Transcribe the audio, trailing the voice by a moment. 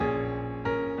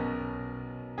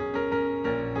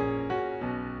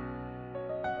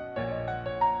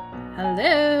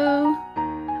Hello.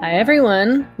 Hi,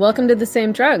 everyone. Welcome to The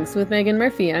Same Drugs with Megan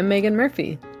Murphy. I'm Megan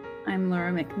Murphy. I'm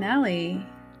Laura McNally.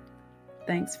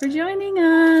 Thanks for joining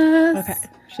us. Okay.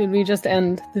 Should we just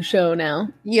end the show now?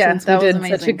 Yeah, since that we was did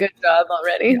amazing. such a good job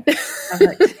already.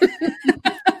 Yeah,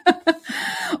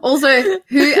 also,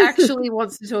 who actually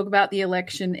wants to talk about the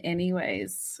election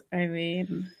anyways? I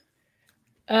mean...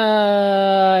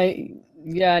 Yeah,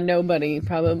 nobody.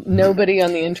 Probably nobody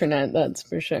on the internet, that's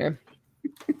for sure.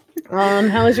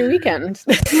 How was your weekend?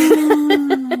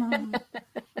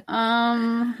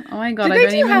 Oh my god, Did I they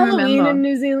don't do even Halloween remember. in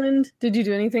New Zealand? Did you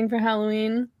do anything for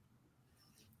Halloween?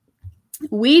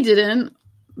 We didn't,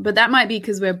 but that might be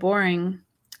because we're boring.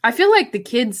 I feel like the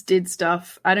kids did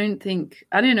stuff. I don't know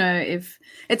if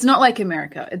it's not like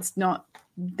America.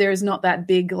 There's not that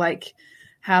big like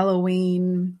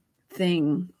Halloween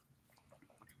thing.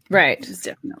 Right. It's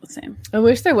definitely not the same. I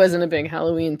wish there wasn't a big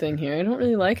Halloween thing here. I don't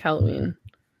really like Halloween.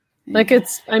 Like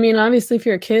obviously if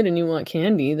you're a kid and you want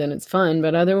candy, then it's fun.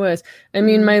 But otherwise,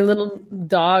 my little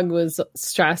dog was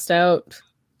stressed out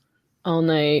all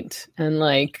night and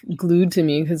like glued to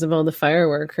me because of all the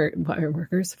fireworks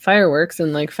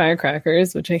and like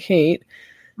firecrackers, which I hate.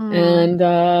 And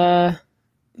and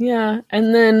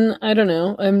then I don't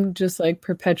know, I'm just like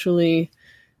perpetually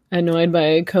annoyed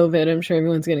by COVID. I'm sure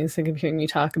everyone's getting sick of hearing me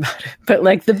talk about it. But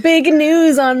like the big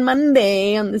news on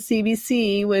Monday on the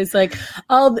CBC was like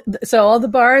all the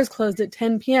bars closed at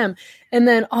 10 p.m. And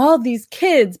then all these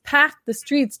kids packed the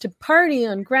streets to party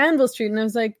on Granville Street. And I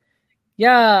was like,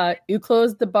 yeah, you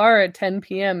closed the bar at 10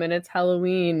 p.m. and it's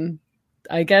Halloween.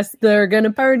 I guess they're going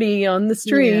to party on the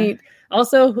street. Yeah.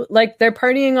 Also, like, they're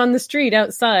partying on the street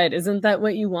outside. Isn't that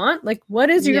what you want? Like, what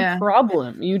is your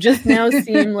problem? You just now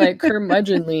seem like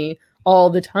curmudgeonly all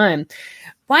the time.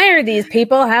 Why are these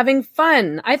people having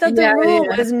fun? I thought the rule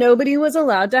was nobody was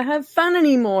allowed to have fun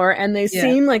anymore, and they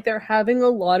seem like they're having a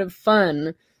lot of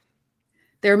fun.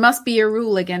 There must be a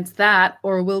rule against that,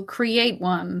 or we'll create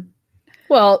one.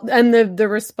 Well, and the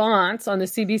response on the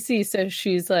CBC says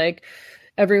she's like,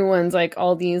 everyone's like,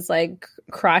 all these like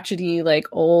crotchety like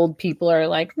old people are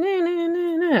like nah, nah,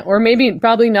 nah, nah. Or maybe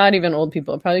probably not even old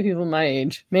people, probably people my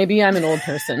age. Maybe I'm an old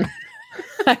person.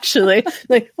 Actually,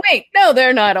 like, wait, no,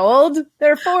 they're not old,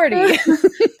 they're 40.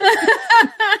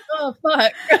 Oh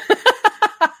fuck.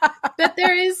 But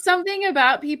there is something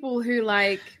about people who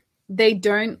like they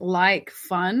don't like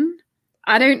fun.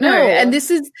 I don't know. No. And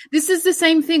this is the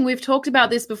same thing. We've talked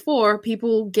about this before.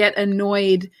 People get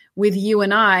annoyed with you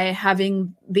and I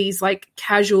having these like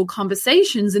casual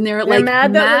conversations, and they're like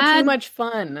mad that we're too much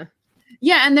fun.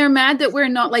 Yeah, and they're mad that we're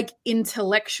not like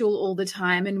intellectual all the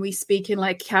time and we speak in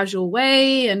like casual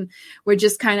way and we're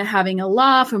just kind of having a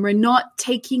laugh and we're not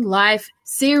taking life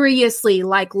seriously.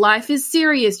 Like, life is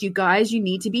serious, you guys. You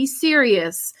need to be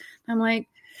serious. I'm like,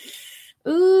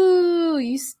 ooh,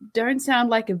 you don't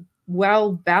sound like a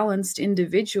well-balanced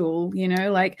individual, you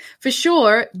know, like, for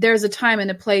sure there's a time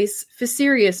and a place for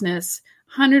seriousness,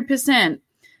 100%,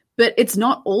 but it's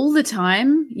not all the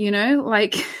time, you know,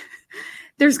 like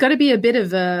there's got to be a bit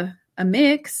of a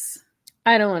mix.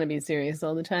 I don't want to be serious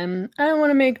all the time. I don't want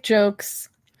to make jokes.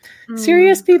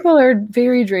 Serious people are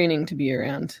very draining to be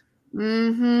around.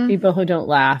 People who don't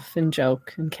laugh and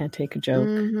joke and can't take a joke.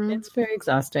 It's very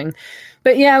exhausting.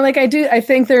 But yeah, like I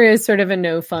think there is sort of a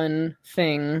no fun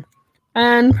thing.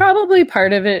 And probably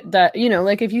part of it that, you know,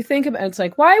 like if you think about it, it's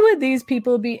like, why would these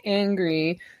people be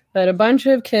angry that a bunch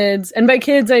of kids, and by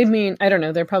kids, I mean, I don't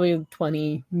know, they're probably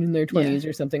 20, in their 20s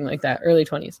or something like that, early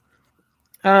 20s.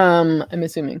 I'm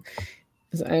assuming.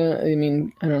 I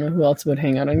don't know who else would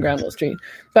hang out on Granville Street.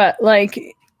 But so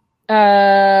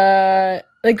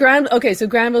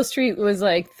Granville Street was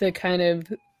like the kind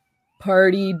of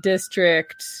party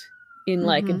district in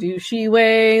like a douchey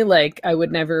way. Like, I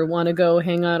would never want to go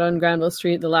hang out on Granville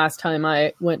Street. The last time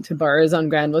I went to bars on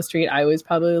Granville Street, I was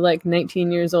probably like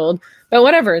 19 years old. But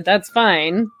whatever, that's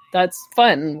fine. That's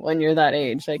fun when you're that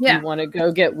age. Like, you want to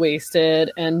go get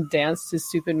wasted and dance to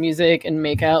stupid music and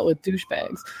make out with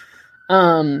douchebags.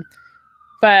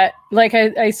 But like,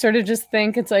 I sort of just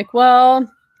think it's like, well,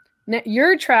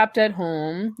 you're trapped at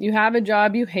home. You have a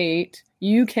job you hate.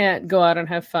 You can't go out and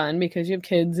have fun because you have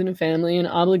kids and a family and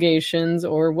obligations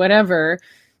or whatever.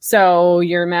 So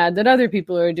you're mad that other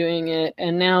people are doing it.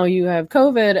 And now you have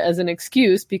COVID as an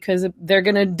excuse because they're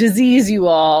going to disease you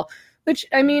all. Which,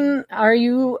 I mean, are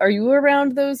you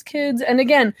around those kids? And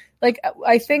again, like,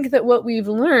 I think that what we've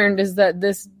learned is that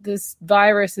this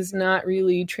virus is not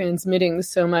really transmitting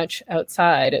so much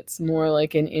outside. It's more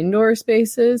like in indoor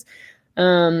spaces.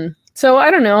 So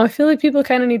I don't know. I feel like people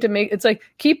kind of need to it's like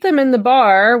keep them in the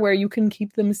bar where you can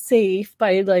keep them safe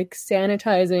by like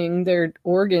sanitizing their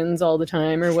organs all the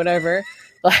time or whatever.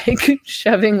 Like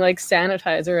shoving like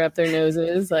sanitizer up their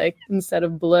noses, like instead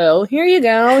of blow. Here you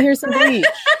go. Here's some bleach.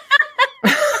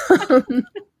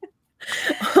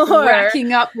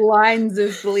 Racking up lines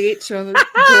of bleach on the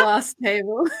glass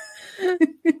table.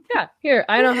 Yeah, here,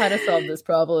 I know how to solve this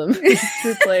problem.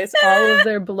 Replace all of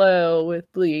their blow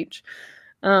with bleach.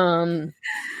 And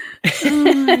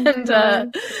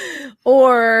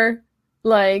or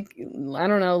like, I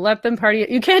don't know, let them party.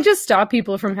 You can't just stop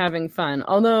people from having fun.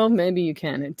 Although maybe you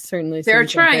can. It certainly they're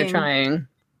seems like trying. They're trying.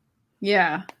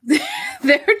 Yeah.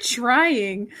 They're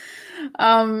trying.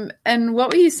 And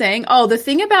what were you saying? Oh, the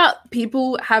thing about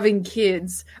people having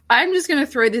kids, I'm just going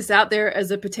to throw this out there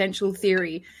as a potential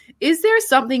theory. Is there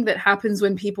something that happens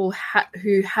when people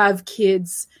who have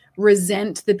kids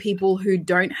resent the people who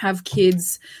don't have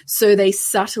kids, so they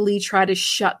subtly try to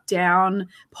shut down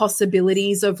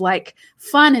possibilities of like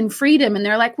fun and freedom, and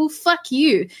they're like, well, fuck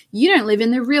you, you don't live in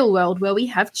the real world where we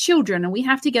have children and we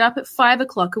have to get up at 5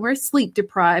 o'clock and we're sleep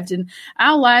deprived and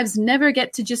our lives never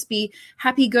get to just be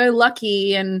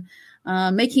happy-go-lucky and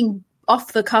making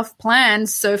off-the-cuff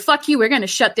plans, so fuck you, we're going to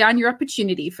shut down your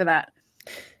opportunity for that.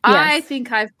 Yes. I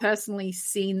think I've personally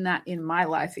seen that in my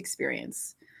life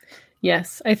experience.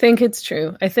 Yes, I think it's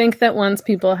true. I think that once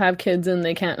people have kids and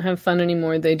they can't have fun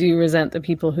anymore, they do resent the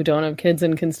people who don't have kids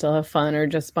and can still have fun or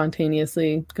just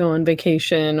spontaneously go on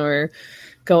vacation or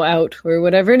go out or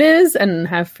whatever it is and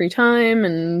have free time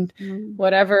and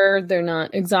whatever. They're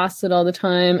not exhausted all the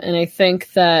time. And I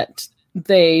think that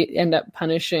they end up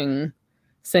punishing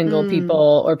single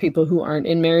people or people who aren't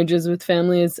in marriages with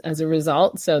families as a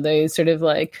result. So they sort of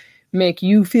like make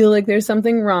you feel like there's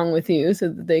something wrong with you so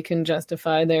that they can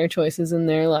justify their choices and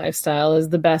their lifestyle as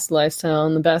the best lifestyle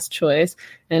and the best choice.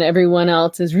 And everyone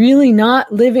else is really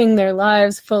not living their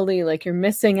lives fully. Like you're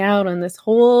missing out on this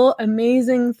whole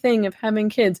amazing thing of having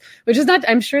kids, which is not,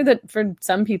 I'm sure that for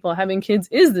some people having kids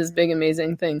is this big,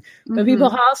 amazing thing. But people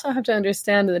also have to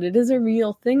understand that it is a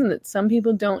real thing that some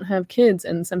people don't have kids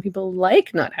and some people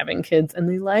like not having kids and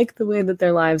they like the way that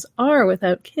their lives are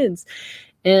without kids.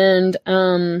 And,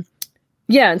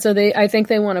 yeah, and so I think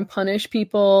they want to punish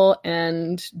people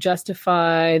and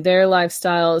justify their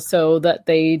lifestyle so that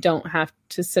they don't have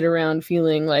to sit around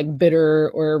feeling like bitter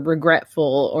or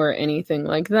regretful or anything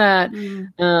like that.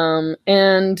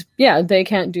 And yeah, they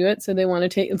can't do it, so they want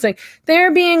to it's like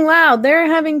they're being loud, they're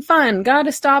having fun,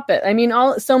 gotta stop it. I mean,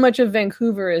 so much of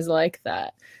Vancouver is like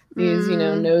that. These,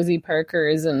 nosy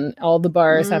parkers and all the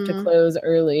bars have to close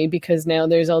early because now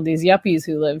there's all these yuppies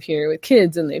who live here with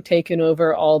kids and they've taken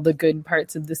over all the good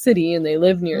parts of the city and they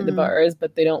live near the bars,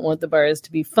 but they don't want the bars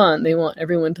to be fun. They want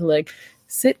everyone to like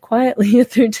sit quietly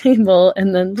at their table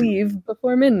and then leave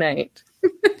before midnight.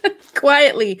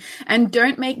 Quietly. And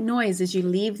don't make noise as you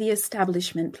leave the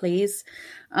establishment, please.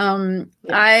 I'm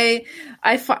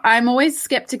always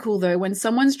skeptical though when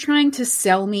someone's trying to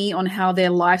sell me on how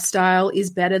their lifestyle is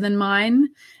better than mine.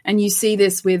 And you see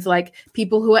this with like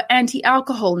people who are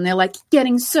anti-alcohol and they're like,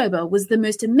 getting sober was the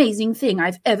most amazing thing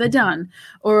I've ever done.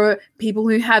 Or people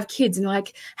who have kids and they're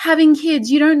like, having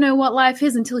kids, you don't know what life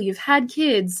is until you've had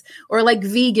kids. Or like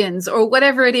vegans or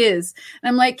whatever it is. And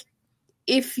I'm like,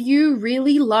 if you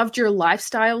really loved your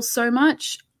lifestyle so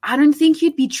much, I don't think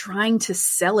you'd be trying to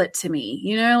sell it to me.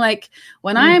 You know, like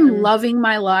when I'm loving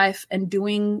my life and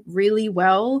doing really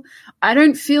well, I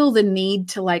don't feel the need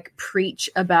to like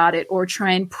preach about it or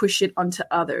try and push it onto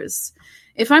others.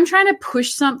 If I'm trying to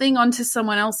push something onto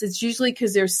someone else, it's usually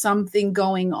because there's something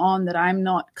going on that I'm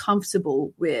not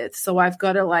comfortable with. So I've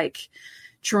got to like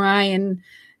try and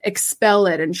expel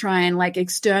it and try and like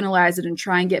externalize it and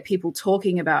try and get people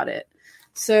talking about it.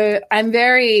 So I'm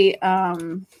very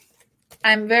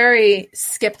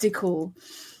skeptical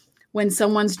when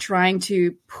someone's trying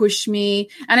to push me.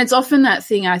 And it's often that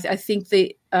thing, I think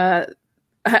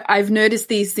I've noticed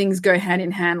these things go hand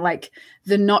in hand, like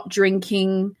the not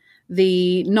drinking,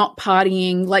 the not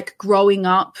partying, like growing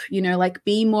up, like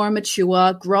be more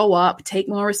mature, grow up, take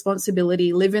more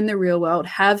responsibility, live in the real world,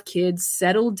 have kids,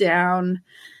 settle down.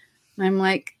 I'm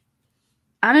like,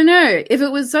 I don't know. If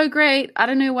it was so great, I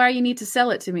don't know why you need to sell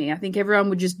it to me. I think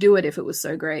everyone would just do it if it was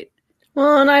so great.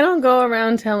 Well, and I don't go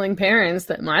around telling parents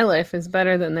that my life is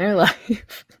better than their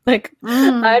life. Like,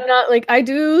 I'm not like, I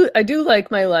do like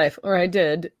my life, or I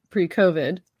did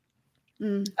pre-COVID.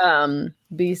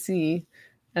 BC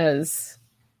as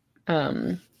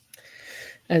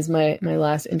my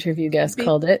last interview guest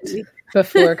called it,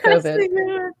 before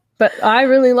COVID. But I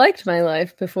really liked my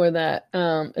life before that,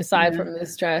 aside from the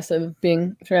stress of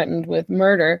being threatened with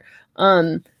murder.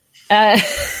 Uh,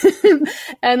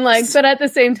 and like, but at the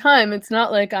same time, it's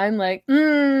not like I'm like,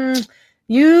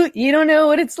 you don't know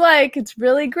what it's like. It's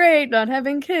really great not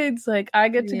having kids. Like I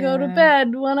get to go to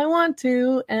bed when I want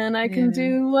to, and I can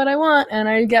do what I want, and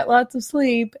I get lots of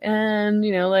sleep, and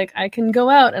you know, like I can go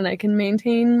out and I can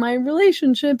maintain my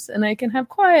relationships, and I can have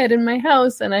quiet in my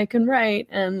house, and I can write,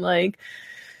 and like,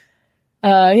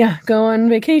 go on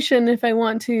vacation if I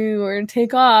want to, or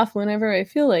take off whenever I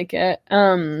feel like it.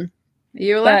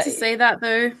 You're allowed to say that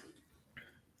though.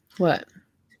 What?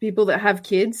 People that have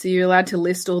kids, are you allowed to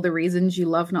list all the reasons you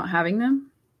love not having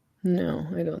them? No,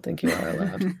 I don't think you are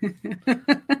allowed.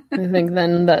 I think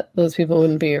then that those people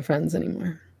wouldn't be your friends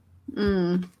anymore.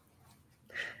 And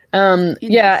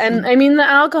I mean the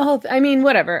alcohol,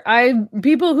 whatever. I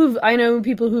know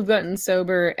people who've gotten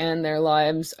sober and their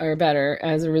lives are better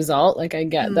as a result. Like I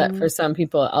get that for some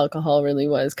people alcohol really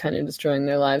was kind of destroying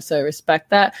their lives, so I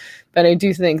respect that. But I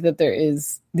do think that there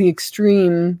is the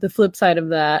flip side of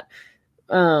that,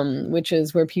 which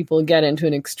is where people get into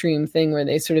an extreme thing where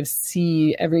they sort of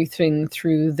see everything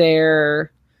through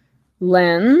their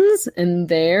lens and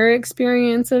their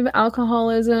experience of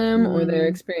alcoholism or their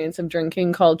experience of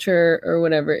drinking culture or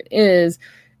whatever it is,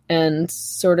 and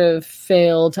sort of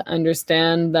fail to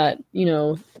understand that, you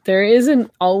know, there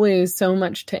isn't always so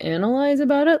much to analyze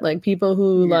about it. Like people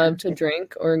who love to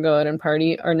drink or go out and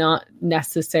party are not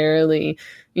necessarily,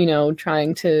 you know,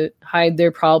 trying to hide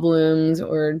their problems,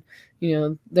 or you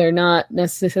know, they're not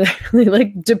necessarily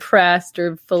like depressed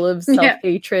or full of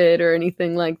self-hatred or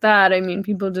anything like that. I mean,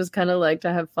 people just kind of like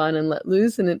to have fun and let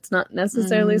loose, and it's not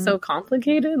necessarily so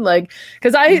complicated. Like,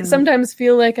 because I sometimes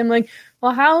feel like I'm like,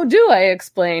 well, how do I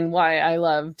explain why I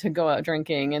love to go out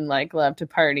drinking and like love to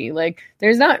party? Like,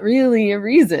 there's not really a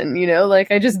reason, you know,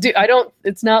 like I just do.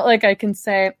 It's not like I can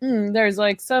say, there's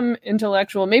like some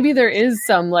intellectual, maybe there is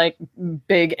some like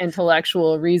big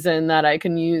intellectual reason that I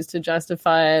can use to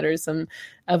justify it, or some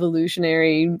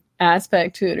evolutionary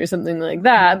aspect to it or something like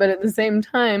that. But at the same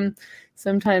time,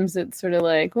 sometimes it's sort of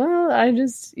like, well, I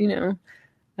just, you know,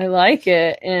 I like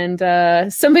it. And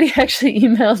somebody actually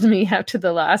emailed me after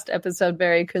the last episode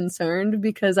very concerned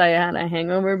because I had a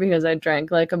hangover because I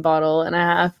drank like a bottle and a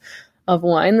half of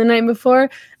wine the night before.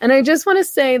 And I just want to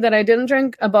say that I didn't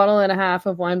drink a bottle and a half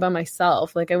of wine by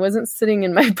myself. Like I wasn't sitting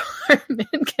in my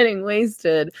apartment getting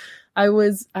wasted. I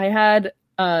had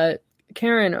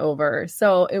Karen over.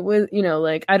 So it was, you know,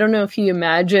 like, I don't know if he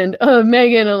imagined,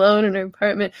 Megan alone in her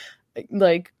apartment,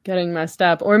 like getting messed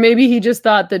up, or maybe he just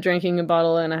thought that drinking a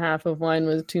bottle and a half of wine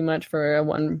was too much for a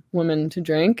one woman to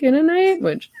drink in a night,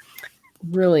 which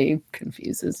really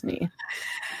confuses me.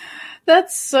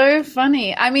 That's so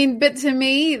funny. I mean, but to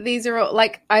me, these are all,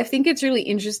 like, I think it's really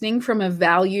interesting from a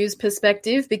values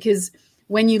perspective, because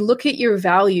when you look at your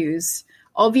values,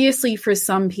 obviously for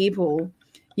some people,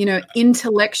 you know,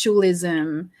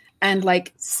 intellectualism and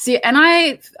like, and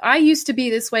I used to be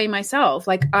this way myself.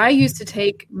 Like I used to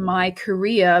take my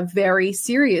career very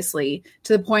seriously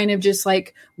to the point of just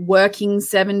like working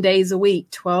 7 days a week,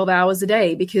 12 hours a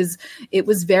day, because it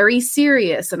was very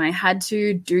serious and I had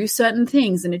to do certain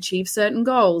things and achieve certain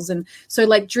goals. And so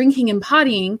like drinking and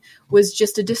partying was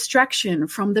just a distraction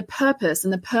from the purpose.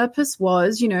 And the purpose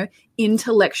was, you know,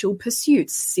 intellectual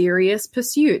pursuits, serious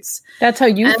pursuits. That's how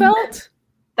you felt?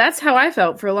 That's how I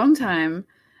felt for a long time.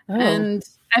 Oh. And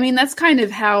I mean, that's kind of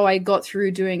how I got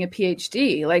through doing a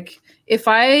PhD. Like if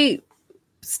I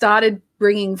started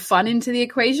bringing fun into the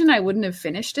equation, I wouldn't have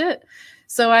finished it.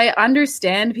 So I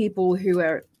understand people who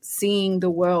are seeing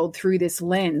the world through this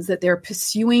lens, that they're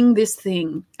pursuing this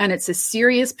thing and it's a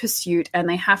serious pursuit and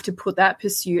they have to put that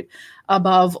pursuit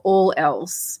above all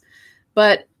else.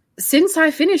 But since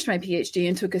I finished my PhD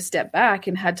and took a step back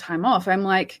and had time off, I'm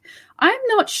like, I'm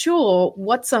not sure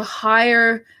what's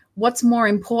more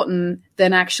important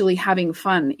than actually having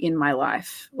fun in my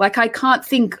life. Like I can't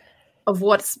think of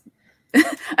what's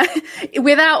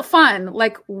without fun.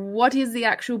 Like what is the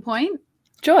actual point?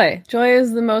 Joy. Joy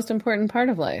is the most important part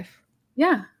of life.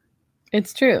 Yeah.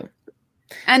 It's true.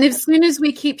 And as soon as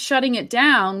we keep shutting it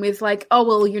down with like, oh,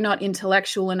 well, you're not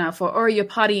intellectual enough, or you're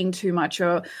partying too much,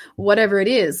 or whatever it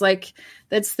is, like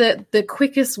that's the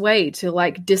quickest way to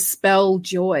like dispel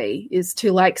joy, is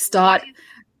to like start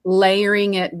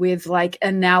layering it with like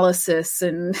analysis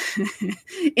and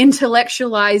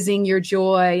intellectualizing your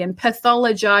joy and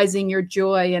pathologizing your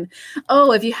joy. And,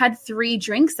 oh, have you had 3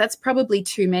 drinks? That's probably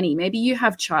too many. Maybe you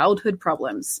have childhood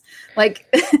problems.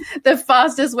 Like the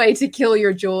fastest way to kill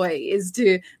your joy is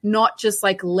to not just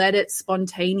like let it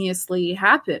spontaneously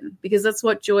happen, because that's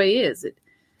what joy is.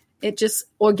 It just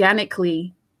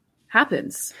organically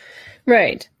happens.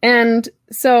 Right. And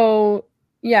so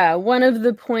yeah, one of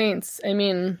the points, I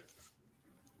mean,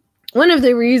 one of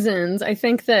the reasons I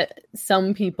think that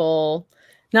some people,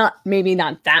 maybe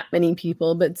not that many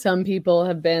people, but some people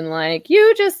have been like,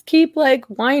 you just keep like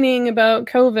whining about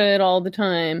COVID all the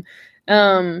time.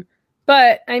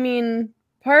 But I mean,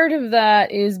 part of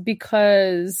that is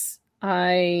because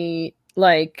I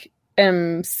like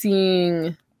am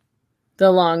seeing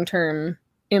the long-term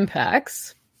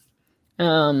impacts.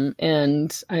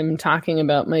 And I'm talking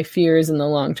about my fears in the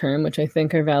long term, which I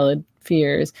think are valid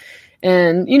fears.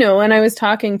 And, you know, when I was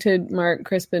talking to Mark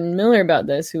Crispin Miller about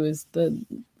this, who was the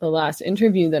last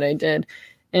interview that I did,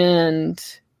 and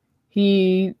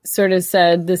he sort of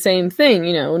said the same thing,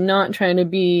 you know, not trying to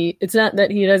be, it's not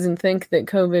that he doesn't think that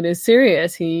COVID is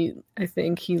serious. I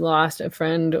think he lost a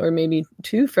friend or maybe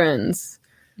two friends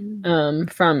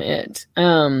from it.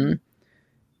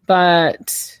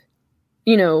 But,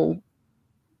 you know,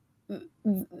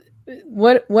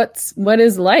 what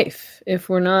is life if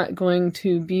we're not going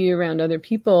to be around other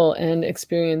people and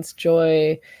experience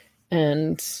joy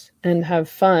and have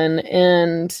fun?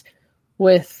 And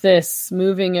with this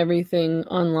moving everything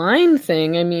online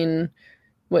thing, I mean,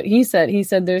 what he said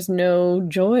there's no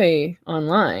joy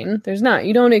online. There's not.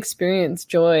 You don't experience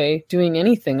joy doing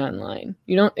anything online.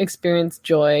 You don't experience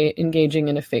joy engaging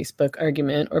in a Facebook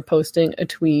argument or posting a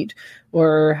tweet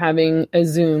or having a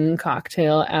Zoom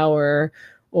cocktail hour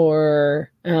or,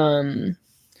 you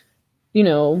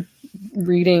know,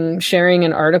 sharing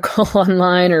an article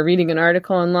online or reading an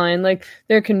article online. Like,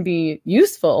 there can be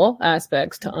useful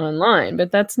aspects to online, but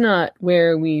that's not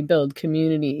where we build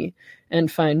community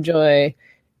and find joy.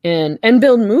 And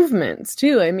build movements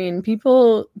too. I mean,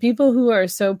 people who are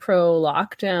so pro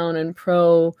lockdown and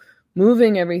pro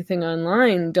moving everything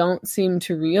online don't seem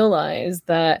to realize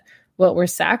that what we're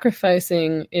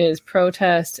sacrificing is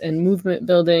protest and movement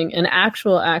building and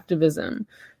actual activism,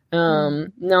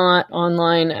 not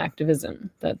online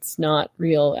activism. That's not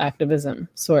real activism.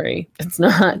 Sorry, it's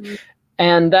not.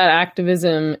 And that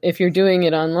activism, if you're doing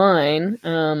it online,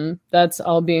 that's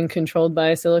all being controlled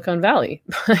by Silicon Valley,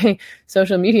 by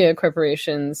social media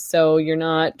corporations. So you're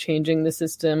not changing the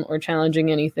system or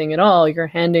challenging anything at all. You're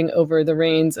handing over the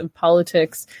reins of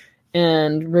politics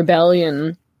and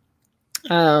rebellion,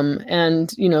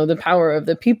 and, you know, the power of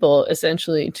the people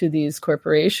essentially to these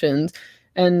corporations.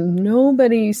 And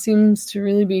nobody seems to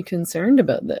really be concerned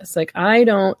about this. Like, I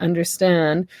don't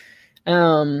understand,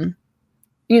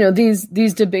 you know,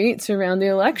 these debates around the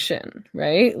election,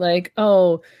 right? Like,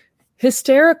 oh,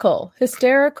 hysterical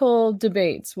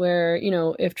debates where, you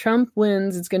know, if Trump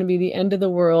wins, it's going to be the end of the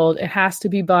world. It has to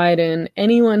be Biden.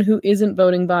 Anyone who isn't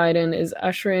voting Biden is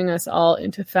ushering us all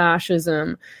into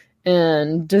fascism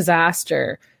and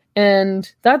disaster.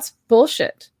 And that's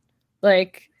bullshit.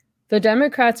 Like, the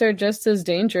Democrats are just as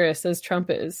dangerous as Trump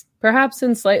is, perhaps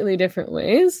in slightly different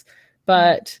ways,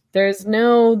 but there's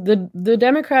the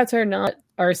Democrats are not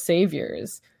our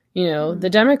saviors. You know, the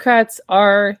Democrats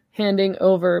are handing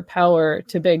over power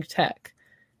to big tech.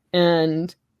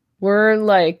 And we're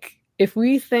like, if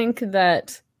we think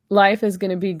that life is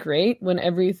going to be great when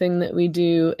everything that we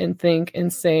do and think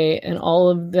and say and all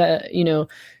of the, you know,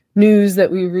 news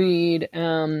that we read,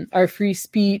 our free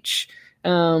speech,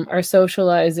 our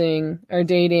socializing, our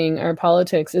dating, our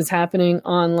politics is happening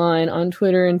online on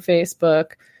Twitter and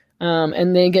Facebook.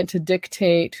 And they get to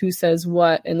dictate who says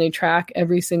what, and they track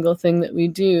every single thing that we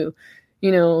do.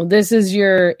 You know, this is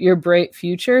your bright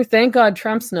future. Thank God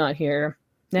Trump's not here.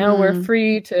 Now we're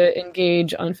free to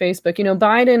engage on Facebook. You know,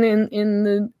 Biden in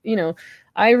the, you know,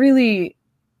 I really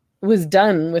was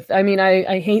done with, I mean,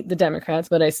 I hate the Democrats,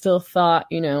 but I still thought,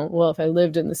 you know, well, if I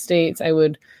lived in the States, I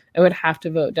would have to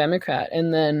vote Democrat.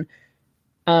 And then,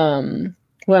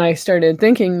 when I started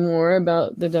thinking more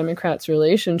about the Democrats'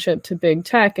 relationship to big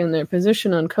tech and their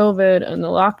position on COVID and the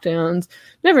lockdowns,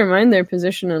 never mind their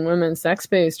position on women's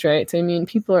sex-based rights. I mean,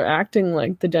 people are acting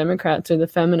like the Democrats are the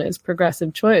feminist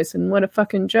progressive choice, and what a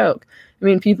fucking joke. I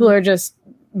mean, people are just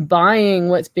buying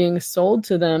what's being sold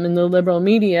to them in the liberal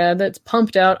media that's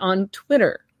pumped out on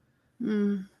Twitter.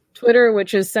 Twitter,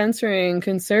 which is censoring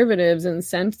conservatives and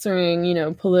censoring, you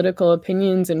know, political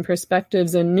opinions and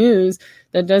perspectives and news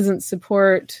that doesn't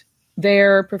support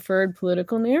their preferred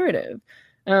political narrative.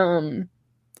 And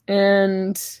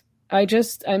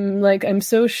I'm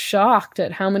so shocked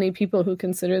at how many people who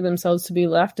consider themselves to be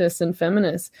leftists and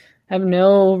feminists have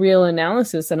no real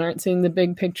analysis and aren't seeing the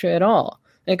big picture at all.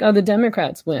 Like, oh, the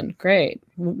Democrats win. Great.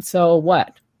 So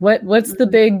what? What's the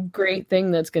big, great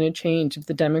thing that's going to change if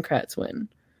the Democrats win?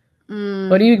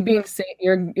 What are you being saying?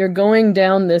 You're going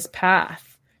down this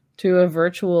path to a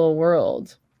virtual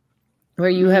world where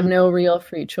you have no real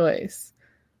free choice.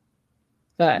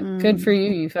 But good for you.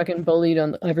 You fucking bullied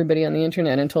on everybody on the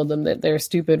internet and told them that they're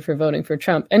stupid for voting for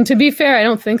Trump. And to be fair, I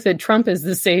don't think that Trump is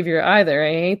the savior either.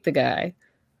 I hate the guy.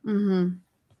 Mm-hmm.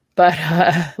 But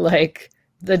like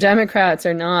the Democrats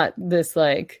are not this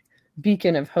like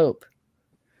beacon of hope.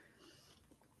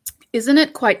 Isn't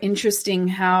it quite interesting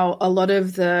how a lot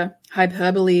of the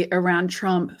hyperbole around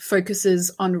Trump focuses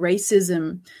on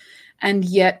racism? And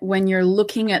yet when you're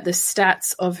looking at the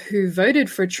stats of who voted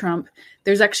for Trump,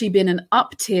 there's actually been an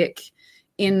uptick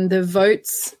in the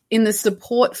votes, in the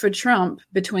support for Trump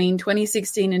between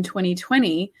 2016 and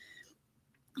 2020.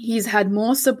 He's had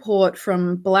more support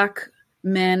from Black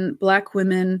men, Black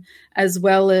women, as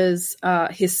well as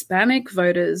Hispanic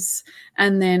voters,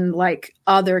 and then like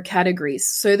other categories.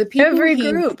 So the people every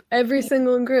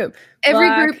single group, every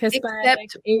Black, group Hispanic,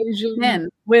 except Asian, men,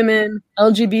 women,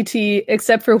 LGBT,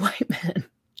 except for white men.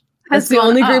 That's the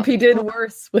only group he did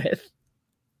worse with.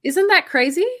 Isn't that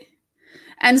crazy?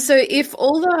 And so if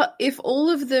all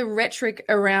of the rhetoric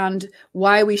around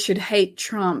why we should hate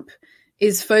Trump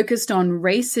is focused on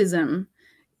racism,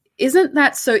 isn't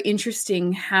that so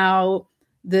interesting how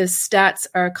the stats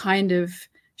are kind of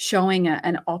showing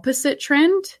an opposite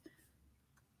trend?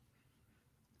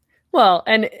 Well,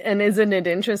 and isn't it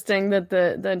interesting that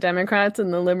the Democrats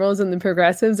and the liberals and the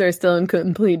progressives are still in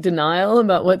complete denial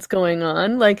about what's going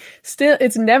on? Like, still,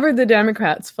 it's never the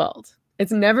Democrats' fault.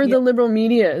 It's never the liberal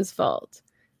media's fault.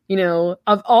 You know,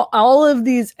 of all of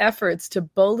these efforts to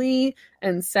bully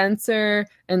and censor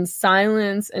and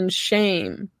silence and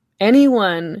shame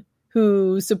anyone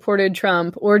who supported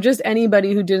Trump or just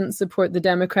anybody who didn't support the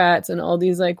Democrats and all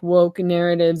these like woke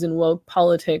narratives and woke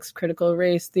politics, critical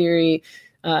race theory,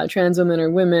 trans women or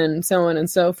women, so on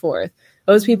and so forth.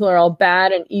 Those people are all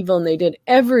bad and evil, and they did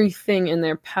everything in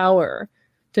their power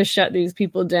to shut these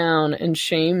people down and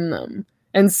shame them.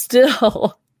 And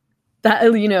still, that,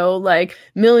 you know, like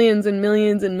millions and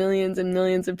millions and millions and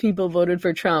millions of people voted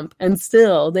for Trump, and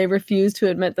still they refuse to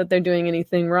admit that they're doing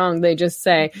anything wrong. They just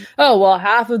say, oh, well,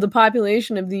 half of the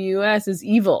population of the U.S. is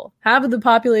evil. Half of the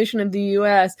population of the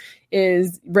U.S.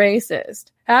 is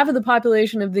racist. Half of the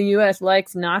population of the U.S.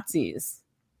 likes Nazis.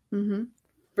 Mm-hmm.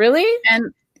 Really?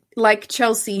 And like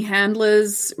Chelsea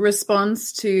Handler's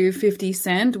response to 50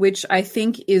 Cent, which I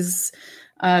think is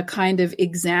a kind of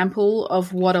example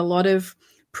of what a lot of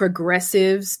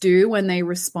progressives do when they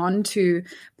respond to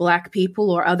Black people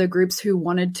or other groups who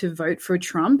wanted to vote for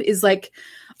Trump, is like,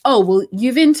 oh, well,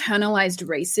 you've internalized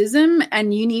racism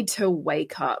and you need to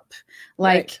wake up.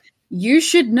 Like, right. You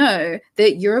should know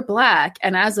that you're Black,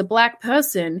 and as a Black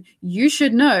person, you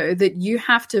should know that you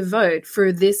have to vote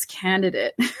for this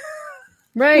candidate.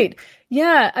 Right.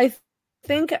 Yeah, I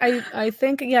think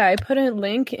I put a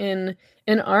link in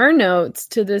our notes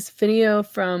to this video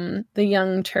from the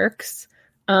Young Turks.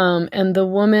 And the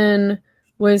woman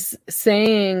was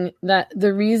saying that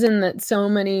the reason that so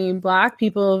many Black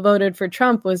people voted for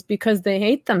Trump was because they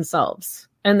hate themselves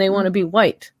and they want to be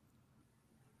white.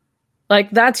 Like,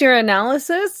 that's your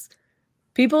analysis?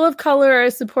 People of color are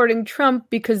supporting Trump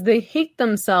because they hate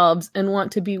themselves and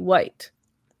want to be white.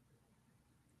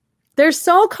 They're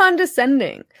so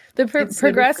condescending. The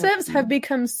progressives have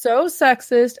become so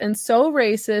sexist and so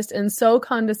racist and so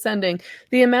condescending.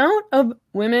 The amount of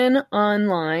women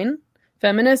online,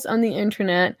 feminists on the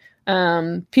internet,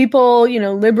 people, you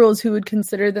know, liberals who would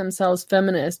consider themselves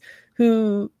feminists,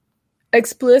 who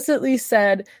explicitly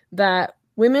said that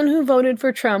women who voted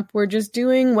for Trump were just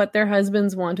doing what their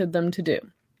husbands wanted them to do.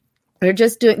 They're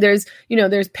just doing, there's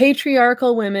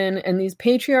patriarchal women, and these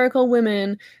patriarchal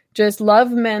women just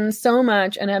love men so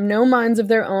much and have no minds of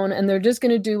their own, and they're just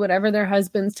going to do whatever their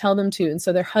husbands tell them to. And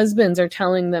so their husbands are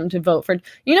telling them to vote for,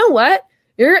 you know what?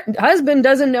 Your husband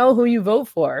doesn't know who you vote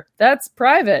for. That's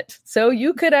private. So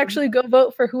you could actually go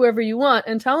vote for whoever you want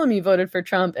and tell him you voted for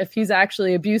Trump if he's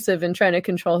actually abusive and trying to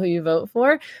control who you vote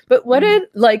for. But what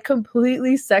a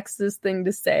completely sexist thing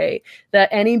to say, that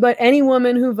any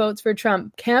woman who votes for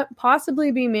Trump can't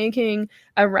possibly be making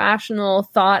a rational,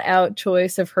 thought out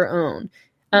choice of her own.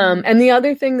 And the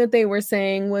other thing that they were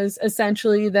saying was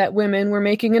essentially that women were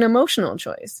making an emotional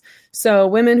choice. So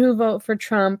women who vote for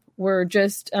Trump were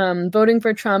just voting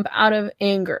for Trump out of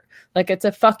anger. Like, it's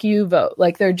a fuck you vote.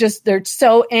 Like, they're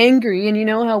so angry. And you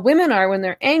know how women are when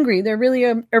they're angry, they're really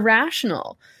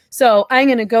irrational. So I'm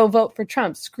going to go vote for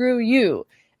Trump. Screw you.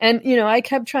 And, you know, I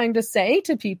kept trying to say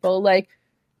to people, like,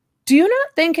 do you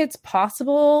not think it's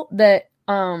possible that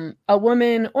a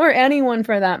woman, or anyone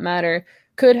for that matter,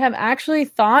 could have actually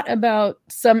thought about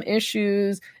some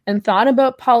issues and thought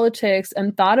about politics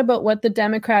and thought about what the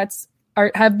Democrats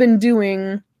have been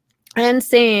doing and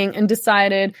saying, and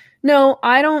decided, no,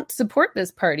 I don't support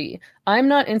this party. I'm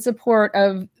not in support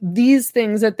of these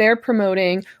things that they're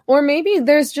promoting. Or maybe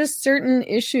there's just certain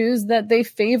issues that they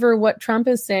favor what Trump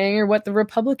is saying or what the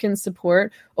Republicans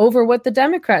support over what the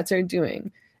Democrats are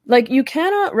doing. Like, you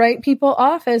cannot write people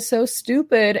off as so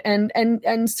stupid.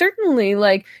 And certainly,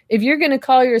 like, if you're going to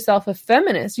call yourself a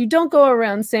feminist, you don't go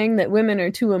around saying that women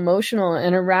are too emotional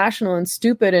and irrational and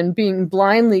stupid and being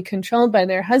blindly controlled by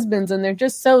their husbands. And they're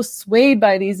just so swayed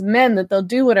by these men that they'll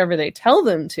do whatever they tell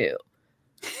them to.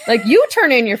 Like, you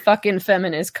turn in your fucking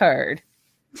feminist card.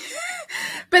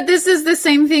 But this is the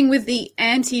same thing with the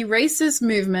anti-racist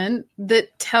movement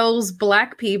that tells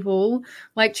black people,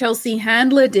 like Chelsea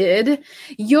Handler did,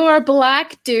 you're a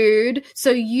black dude, so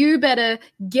you better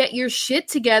get your shit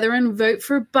together and vote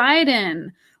for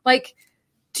Biden. Like,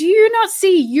 do you not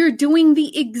see you're doing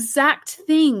the exact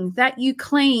thing that you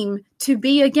claim to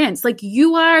be against? Like,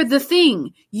 you are the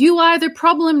thing. You are the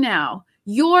problem now.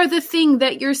 You're the thing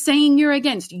that you're saying you're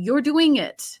against. You're doing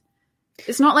it.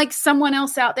 It's not like someone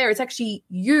else out there. It's actually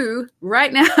you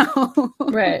right now.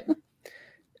 Right.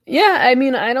 Yeah, I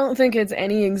mean, I don't think it's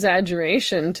any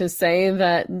exaggeration to say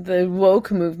that the woke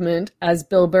movement, as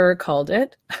Bill Burr called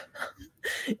it,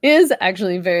 is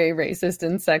actually very racist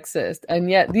and sexist. And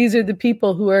yet these are the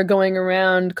people who are going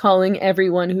around calling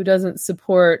everyone who doesn't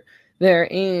support their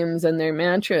aims and their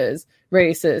mantras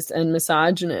racist and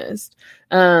misogynist.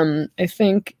 I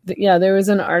think that, yeah, there was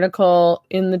an article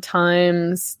in the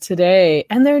Times today,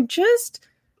 and they're just,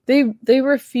 they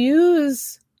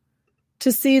refuse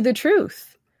to see the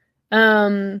truth.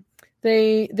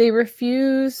 They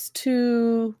refuse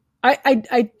to,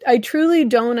 I truly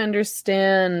don't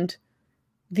understand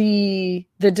the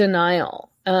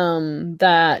denial,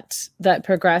 that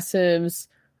progressives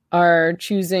are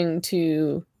choosing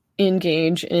to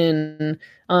engage in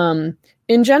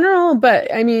general,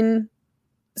 but I mean,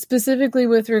 specifically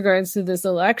with regards to this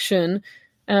election,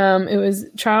 it was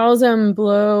Charles M.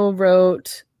 Blow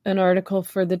wrote an article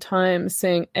for the Times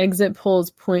saying exit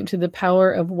polls point to the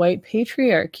power of white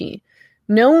patriarchy,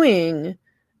 knowing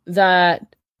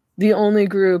that the only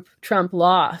group Trump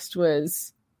lost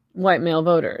was white male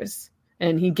voters.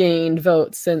 And he gained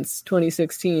votes since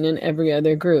 2016 in every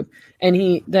other group. And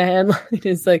the headline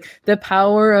is like, the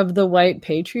power of the white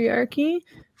patriarchy.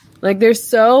 Like, they're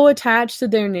so attached to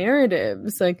their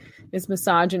narratives. Like, it's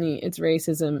misogyny, it's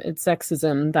racism, it's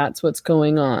sexism. That's what's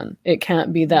going on. It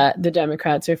can't be that the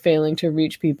Democrats are failing to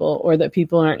reach people or that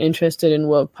people aren't interested in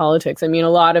woke politics. I mean,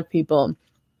 a lot of people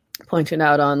pointed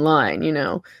out online,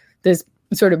 this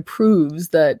sort of proves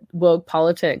that woke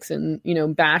politics and,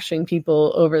 bashing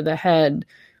people over the head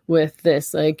with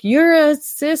this, like, you're a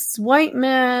cis white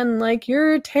man, like,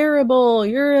 you're terrible,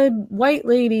 you're a white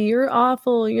lady, you're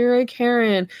awful, you're a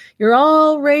Karen, you're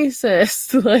all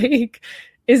racist, like,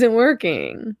 isn't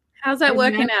working. How's that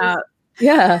working out?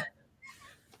 Yeah.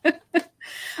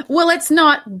 Well, it's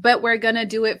not, but we're going to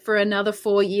do it for another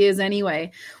 4 years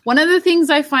anyway. One of the things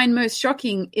I find most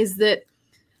shocking is that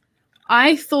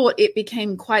I thought it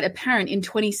became quite apparent in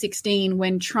 2016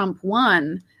 when Trump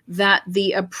won that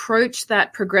the approach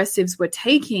that progressives were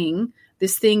taking,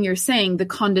 this thing you're saying, the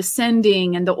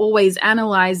condescending and the always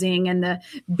analyzing and the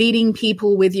beating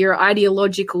people with your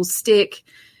ideological stick,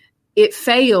 it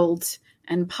failed.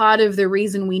 And part of the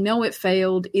reason we know it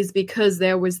failed is because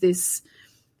there was this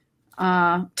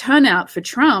turnout for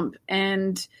Trump,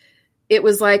 and it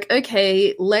was like,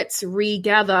 okay, let's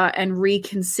regather and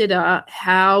reconsider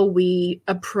how we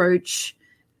approach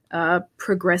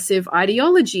progressive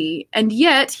ideology. And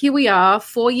yet here we are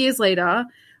 4 years later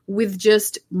with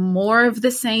just more of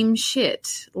the same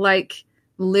shit. Like,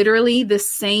 literally the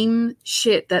same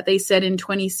shit that they said in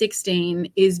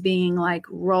 2016 is being like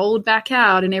rolled back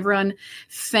out, and everyone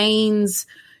feigns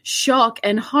shock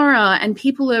and horror, and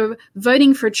people are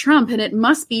voting for Trump, and it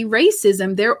must be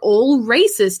racism. They're all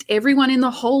racist. Everyone in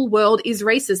the whole world is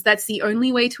racist. That's the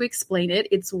only way to explain it.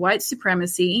 It's white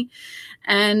supremacy.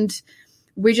 And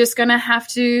we're just going to have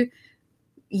to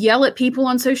yell at people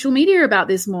on social media about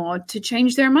this more to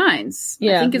change their minds.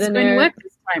 Yeah, I think it's going to work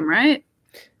this time, right?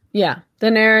 Yeah, the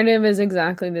narrative is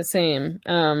exactly the same.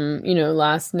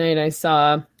 Last night I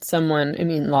saw someone, I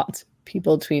mean, lots of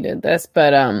people tweeted this,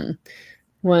 but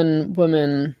one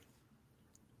woman,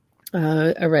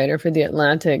 a writer for The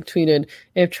Atlantic, tweeted,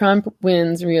 if Trump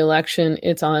wins re-election,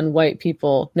 it's on white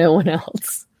people, no one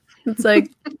else. It's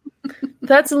like,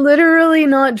 that's literally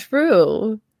not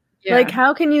true. Yeah. Like,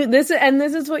 how can you, this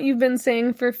is what you've been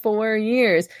saying for 4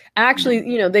 years.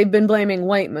 Actually, they've been blaming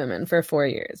white women for 4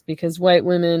 years because white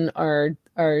women are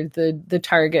the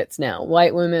targets now.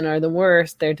 White women are the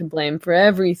worst. They're to blame for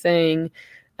everything.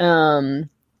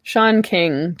 Sean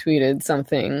King tweeted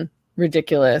something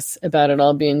ridiculous about it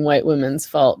all being white women's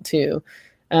fault too.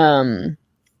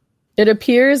 It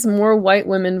appears more white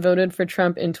women voted for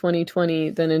Trump in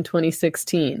 2020 than in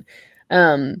 2016.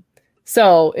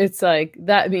 So it's like,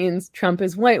 that means Trump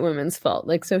is white women's fault.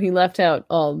 Like, so he left out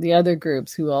all the other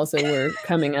groups who also were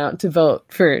coming out to vote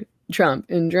for Trump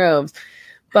in droves.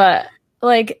 But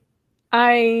like,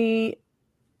 so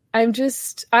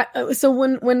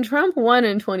when Trump won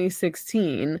in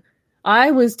 2016,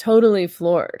 I was totally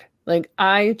floored. Like,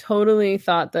 I totally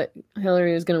thought that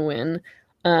Hillary was going to win.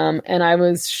 And I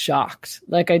was shocked.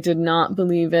 Like, I did not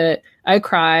believe it. I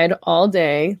cried all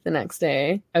day the next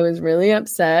day. I was really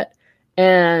upset.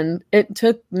 And it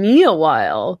took me a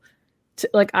while to,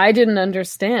 like, I didn't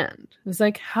understand. It was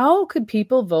like, how could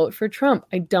people vote for Trump?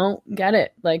 I don't get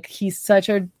it. Like, he's such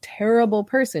a terrible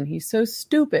person. He's so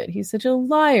stupid. He's such a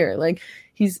liar. Like,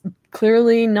 he's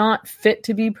clearly not fit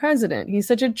to be president. He's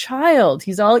such a child.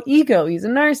 He's all ego. He's a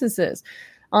narcissist.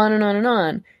 On and on and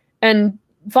on. And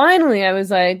finally, I was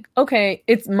like, okay,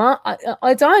 it's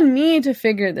on me to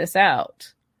figure this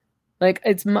out. Like,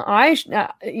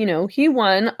 he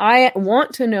won. I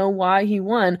want to know why he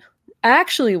won.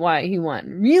 Actually, why he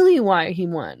won. Really, why he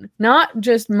won. Not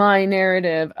just my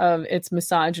narrative of it's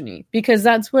misogyny, because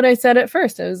that's what I said at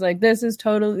first. I was like, this is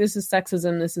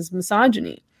sexism. This is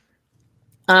misogyny.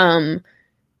 And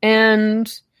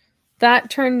that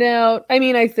turned out, I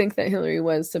mean, I think that Hillary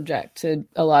was subject to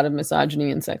a lot of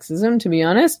misogyny and sexism, to be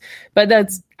honest, but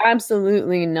that's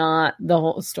absolutely not the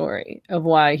whole story of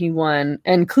why he won.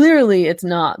 And clearly it's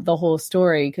not the whole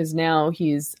story, because now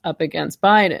he's up against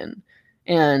Biden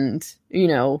and,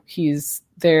 he's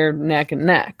their neck and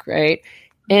neck, right?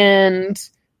 And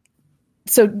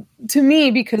so to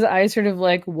me, because I sort of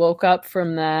like woke up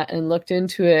from that and looked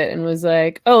into it and was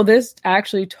like, oh, this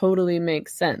actually totally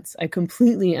makes sense. I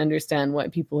completely understand why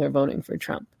people are voting for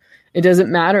Trump. It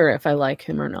doesn't matter if I like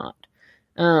him or not.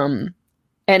 And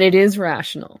it is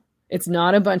rational. It's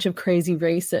not a bunch of crazy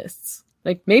racists.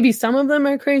 Like, maybe some of them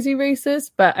are crazy racists,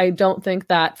 but I don't think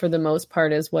that for the most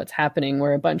part is what's happening,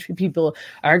 where a bunch of people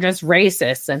are just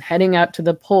racists and heading out to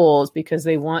the polls because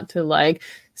they want to like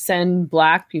send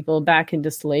Black people back into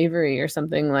slavery or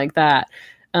something like that.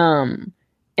 What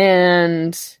are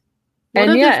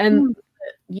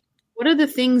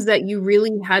the things that you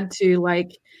really had to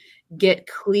like get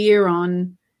clear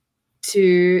on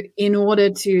in order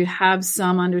to have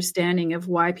some understanding of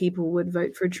why people would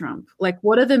vote for Trump? Like,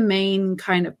 what are the main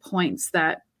kind of points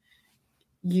that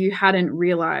you hadn't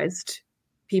realized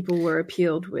people were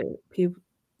appealed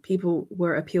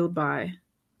by?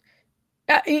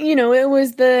 It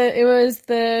was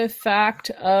the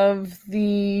fact of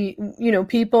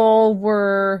people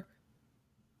were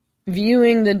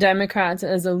viewing the Democrats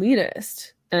as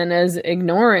elitist and as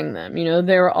ignoring them.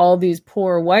 There were all these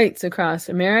poor whites across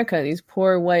America, these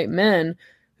poor white men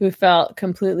who felt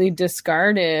completely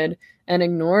discarded and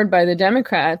ignored by the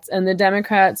Democrats. And the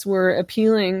Democrats were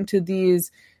appealing to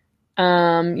these,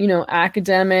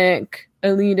 academic,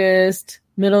 elitist,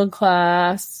 middle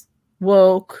class,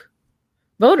 woke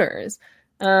voters.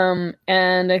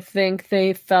 And I think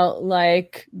they felt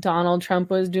like Donald Trump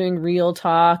was doing real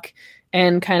talk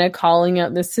and kind of calling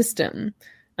out the system.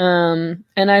 And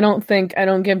I don't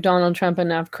give Donald Trump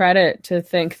enough credit to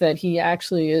think that he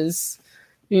actually is,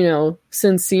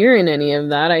 sincere in any of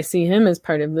that. I see him as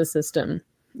part of the system.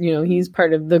 He's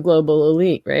part of the global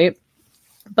elite, right?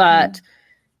 But,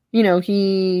 and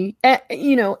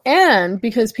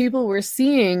because people were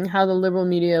seeing how the liberal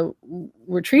media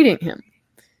were treating him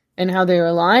and how they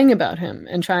were lying about him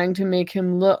and trying to make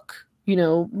him look,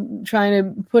 trying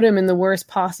to put him in the worst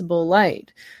possible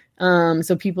light.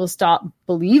 So people stopped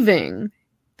believing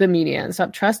the media and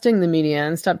stopped trusting the media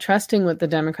and stopped trusting what the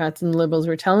Democrats and the liberals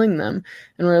were telling them.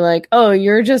 And we're like, oh,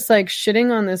 you're just like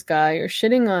shitting on this guy. You're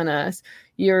shitting on us.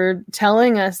 You're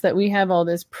telling us that we have all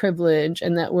this privilege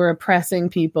and that we're oppressing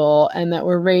people and that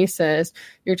we're racist.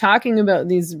 You're talking about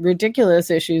these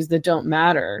ridiculous issues that don't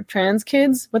matter. Trans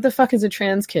kids? What the fuck is a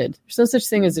trans kid? There's no such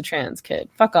thing as a trans kid.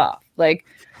 Fuck off. Like,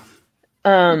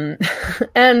 and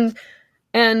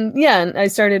I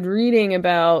started reading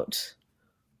about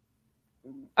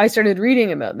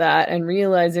that and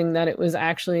realizing that it was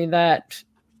actually that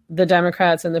the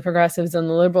Democrats and the progressives and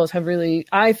the liberals have really,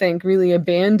 I think, really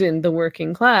abandoned the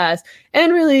working class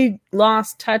and really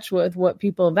lost touch with what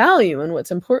people value and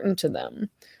what's important to them.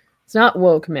 It's not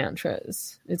woke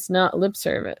mantras. It's not lip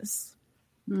service.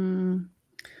 I'm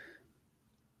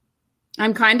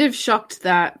kind of shocked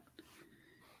that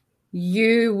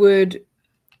you would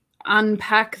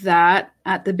unpack that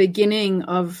at the beginning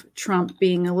of Trump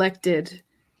being elected,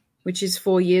 which is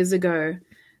 4 years ago.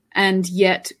 And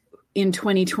yet in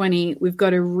 2020, we've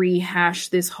got to rehash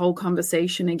this whole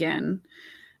conversation again.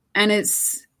 And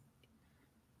it's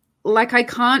like, I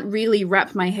can't really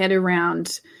wrap my head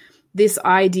around this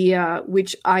idea,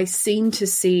 which I seem to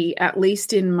see, at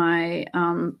least in my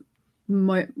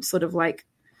sort of like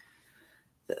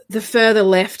the further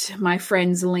left my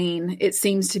friends lean, it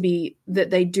seems to be that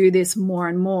they do this more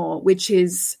and more, which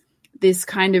is this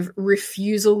kind of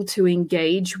refusal to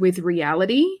engage with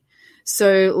reality.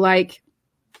 So like,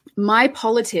 my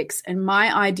politics and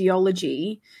my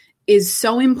ideology is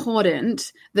so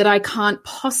important that I can't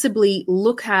possibly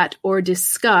look at or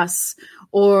discuss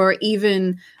or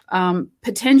even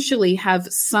potentially have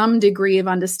some degree of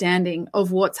understanding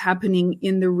of what's happening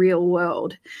in the real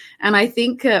world. And I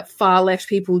think far left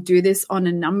people do this on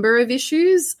a number of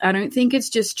issues. I don't think it's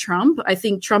just Trump. I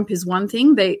think Trump is one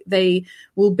thing. They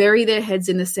will bury their heads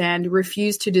in the sand,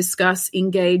 refuse to discuss,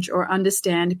 engage, or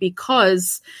understand,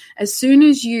 because as soon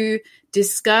as you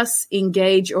discuss,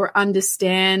 engage, or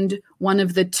understand one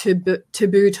of the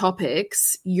taboo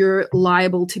topics, you're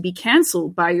liable to be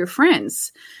cancelled by your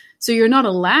friends. So you're not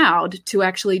allowed to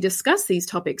actually discuss these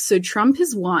topics. So Trump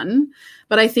is one,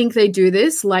 but I think they do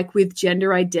this like with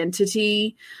gender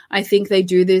identity. I think they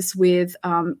do this with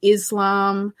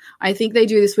Islam. I think they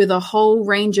do this with a whole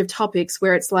range of topics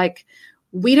where it's like,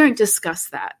 we don't discuss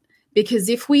that. Because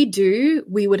if we do,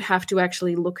 we would have to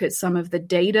actually look at some of the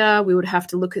data. We would have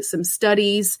to look at some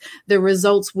studies. The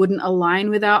results wouldn't align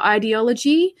with our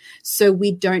ideology. So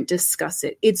we don't discuss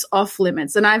it. It's off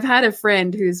limits. And I've had a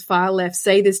friend who's far left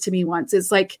say this to me once.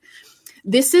 It's like,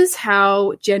 this is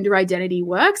how gender identity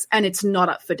works, and it's not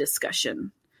up for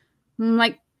discussion. I'm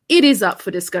like, it is up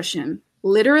for discussion.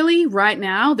 Literally, right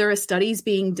now, there are studies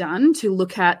being done to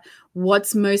look at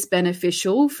what's most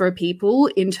beneficial for people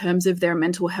in terms of their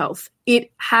mental health.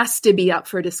 It has to be up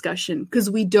for discussion because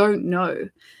we don't know.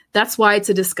 That's why it's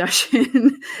a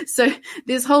discussion. So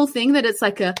this whole thing that it's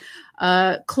like a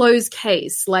closed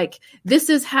case, like this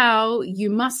is how you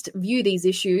must view these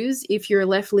issues if you're a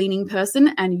left-leaning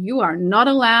person, and you are not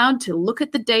allowed to look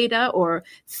at the data or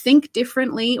think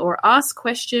differently or ask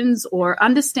questions or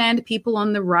understand people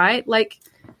on the right. Like,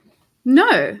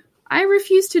 no, I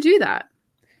refuse to do that.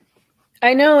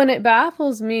 I know, and it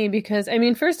baffles me because, I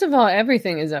mean, first of all,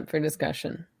 everything is up for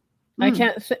discussion. I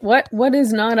can't what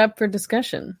is not up for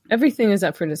discussion? Everything is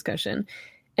up for discussion.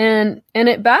 And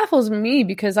it baffles me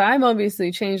because I've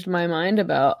obviously changed my mind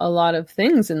about a lot of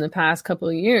things in the past couple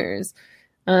of years.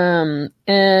 And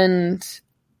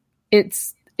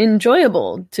it's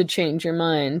enjoyable to change your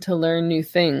mind, to learn new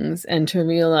things, and to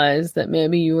realize that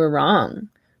maybe you were wrong.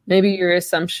 Maybe your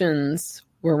assumptions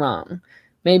were wrong.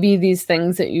 Maybe these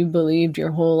things that you believed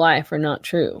your whole life are not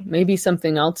true. Maybe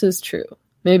something else is true.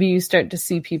 Maybe you start to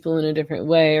see people in a different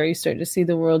way, or you start to see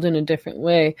the world in a different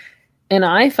way. And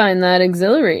I find that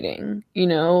exhilarating. You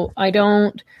know, I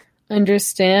don't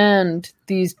understand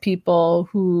these people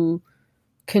who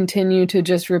continue to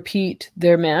just repeat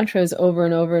their mantras over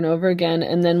and over and over again.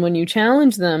 And then when you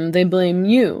challenge them, they blame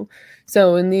you.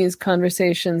 So in these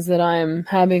conversations that I'm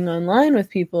having online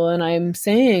with people, and I'm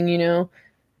saying, you know,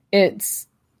 it's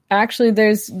actually,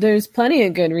 there's plenty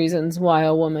of good reasons why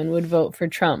a woman would vote for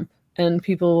Trump. And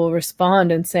people will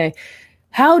respond and say,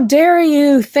 how dare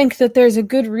you think that there's a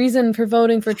good reason for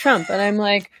voting for Trump? And I'm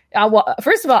like, well,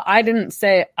 first of all, I didn't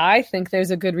say I think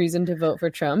there's a good reason to vote for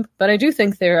Trump, but I do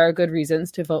think there are good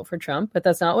reasons to vote for Trump. But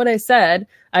that's not what I said.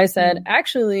 I said,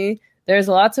 actually, there's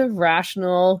lots of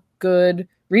rational, good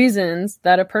reasons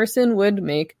that a person would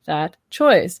make that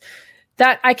choice.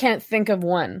 That I can't think of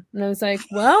one. And I was like,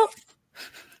 well,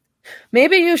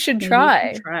 maybe you should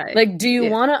try. Like, do you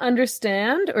want to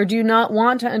understand, or do you not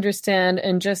want to understand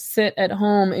and just sit at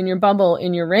home in your bubble,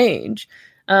 in your rage,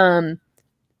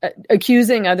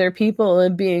 accusing other people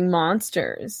of being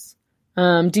monsters,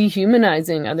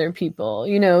 dehumanizing other people?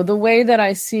 You know, the way that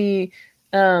I see,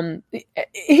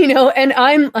 you know, and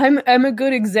I'm a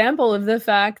good example of the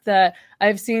fact that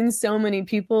I've seen so many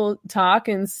people talk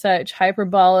in such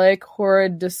hyperbolic,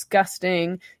 horrid,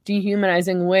 disgusting,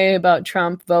 dehumanizing way about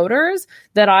Trump voters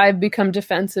that I've become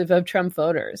defensive of Trump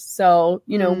voters. So,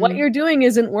 you know, what you're doing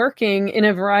isn't working in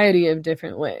a variety of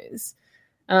different ways.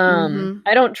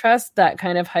 I don't trust that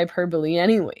kind of hyperbole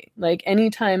anyway. Like,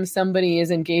 anytime somebody is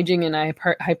engaging in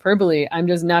hyperbole, I'm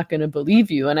just not going to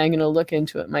believe you, and I'm going to look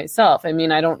into it myself. I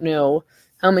mean, I don't know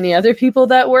how many other people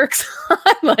that works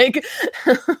on, like,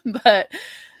 but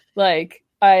like,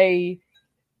 I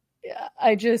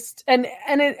just, and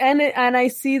I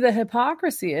see the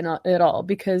hypocrisy in it all,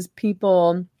 because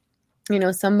people, you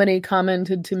know, somebody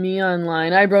commented to me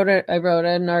online. I wrote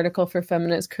an article for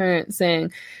Feminist Current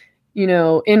saying,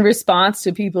 in response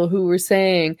to people who were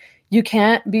saying, you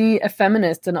can't be a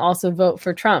feminist and also vote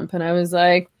for Trump. And I was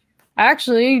like,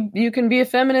 actually, you can be a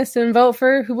feminist and vote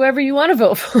for whoever you want to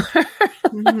vote for.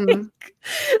 Mm-hmm.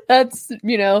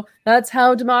 That's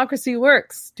how democracy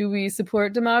works. Do we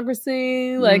support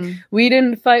democracy? Like, we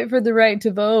didn't fight for the right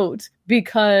to vote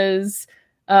because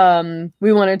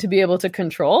we wanted to be able to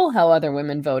control how other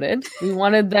women voted. We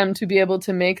wanted them to be able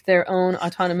to make their own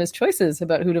autonomous choices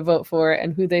about who to vote for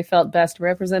and who they felt best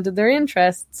represented their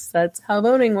interests. That's how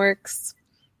voting works.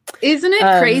 Isn't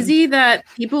it crazy that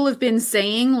people have been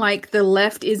saying like the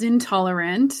left is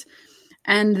intolerant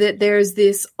and that there's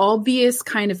this obvious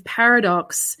kind of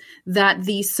paradox that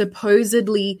the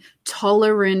supposedly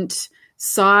tolerant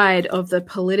side of the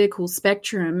political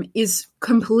spectrum is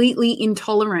completely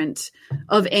intolerant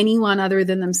of anyone other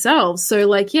than themselves. So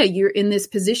like, yeah, you're in this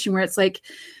position where it's like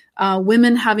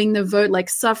women having the vote, like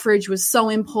suffrage was so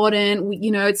important.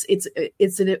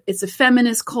 It's a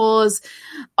feminist cause.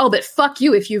 Oh, but fuck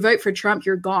you. If you vote for Trump,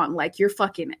 you're gone. Like you're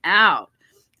fucking out.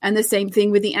 And the same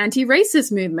thing with the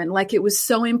anti-racist movement. Like it was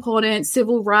so important.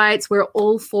 Civil rights, we're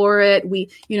all for it. We,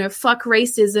 fuck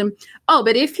racism. Oh,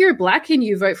 but if you're black and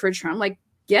you vote for Trump, like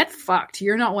get fucked.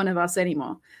 You're not one of us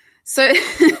anymore. So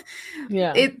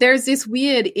yeah, there's this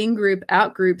weird in-group,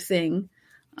 out-group thing.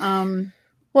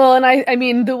 Well, and I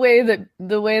mean the way that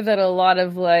a lot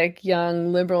of like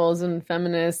young liberals and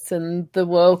feminists and the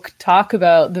woke talk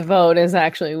about the vote is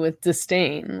actually with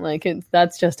disdain. Like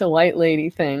that's just a white lady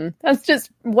thing. That's just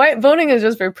voting is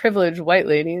just for privileged white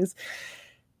ladies.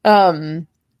 But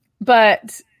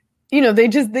they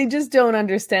just don't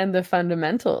understand the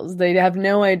fundamentals. They have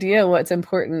no idea what's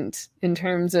important in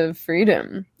terms of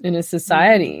freedom in a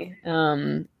society,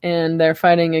 and they're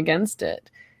fighting against it.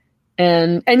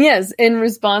 And yes, in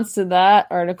response to that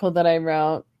article that I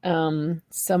wrote,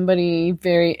 somebody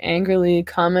very angrily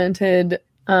commented,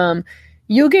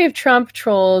 you gave Trump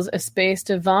trolls a space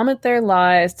to vomit their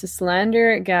lies, to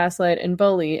slander, gaslight, and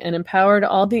bully, and empowered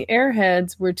all the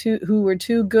airheads who were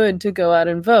too good to go out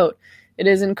and vote. It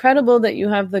is incredible that you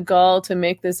have the gall to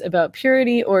make this about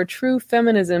purity or true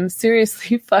feminism.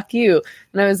 Seriously, fuck you.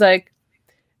 And I was like,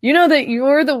 that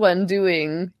you're the one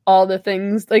doing all the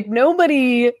things. Like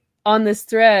nobody on this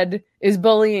thread is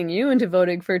bullying you into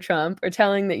voting for Trump or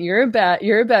telling that you're a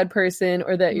bad person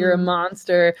or that you're a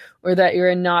monster or that you're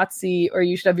a Nazi or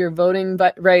you should have your voting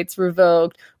rights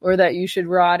revoked or that you should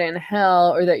rot in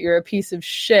hell or that you're a piece of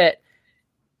shit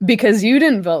because you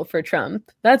didn't vote for Trump.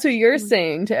 That's what you're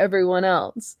saying to everyone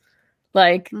else.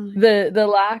 Like the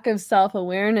lack of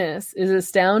self-awareness is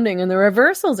astounding and the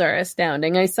reversals are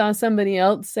astounding. I saw somebody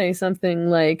else say something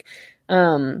like,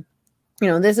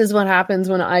 this is what happens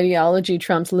when ideology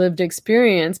trumps lived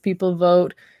experience. People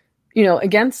vote,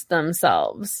 against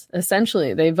themselves.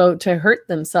 Essentially, they vote to hurt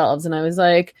themselves. And I was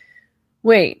like,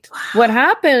 wait, what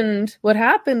happened? What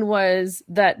happened was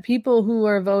that people who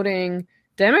are voting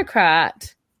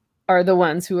Democrat are the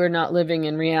ones who are not living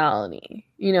in reality.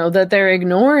 That they're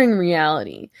ignoring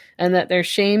reality and that they're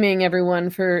shaming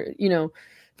everyone for,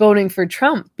 voting for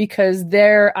Trump because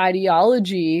their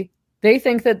ideology. They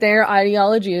think that their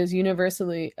ideology is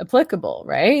universally applicable,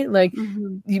 right? Like,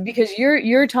 because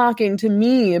you're talking to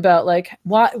me about like,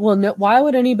 why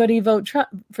would anybody vote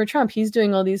for Trump? He's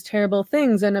doing all these terrible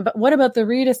things. And what about the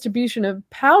redistribution of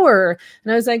power?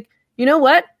 And I was like, you know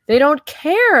what? They don't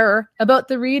care about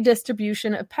the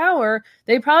redistribution of power.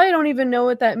 They probably don't even know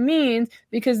what that means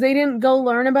because they didn't go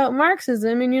learn about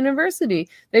Marxism in university.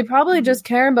 They probably just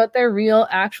care about their real,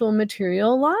 actual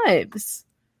material lives.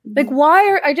 Like,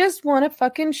 I just want to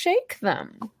fucking shake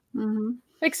them.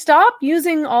 Like, stop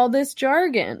using all this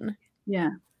jargon.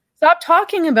 Yeah. Stop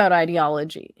talking about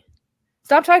ideology.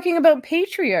 Stop talking about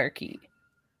patriarchy.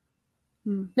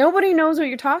 Nobody knows what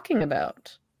you're talking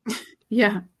about.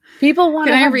 Yeah. People want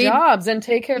to have jobs and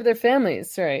take care of their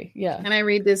families. Sorry. Yeah. Can I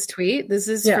read this tweet? This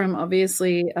is from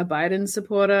obviously a Biden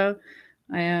supporter.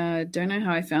 I don't know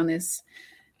how I found this.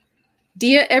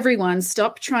 Dear everyone,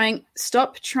 stop trying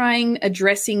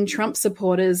addressing Trump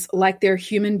supporters like they're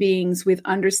human beings with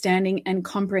understanding and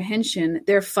comprehension.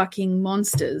 They're fucking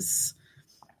monsters.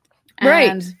 Right.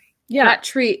 And that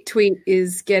tweet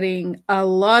is getting a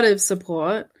lot of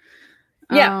support.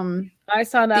 Yeah. I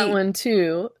saw that one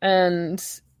too. And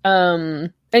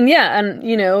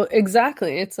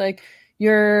exactly. It's like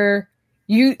you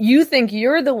think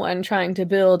you're the one trying to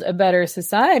build a better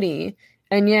society.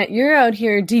 And yet you're out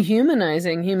here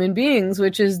dehumanizing human beings,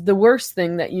 which is the worst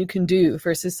thing that you can do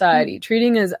for society.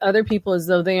 Treating other people as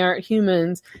though they aren't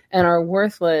humans and are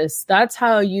worthless. That's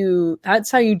how you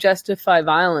justify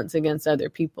violence against other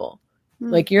people.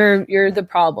 Like you're the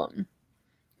problem.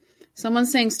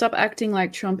 Someone's saying, stop acting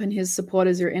like Trump and his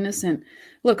supporters are innocent.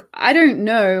 Look, I don't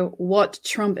know what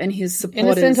Trump and his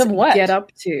supporters get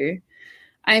up to.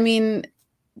 I mean,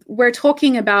 we're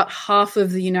talking about half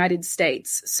of the United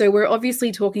States. So we're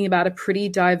obviously talking about a pretty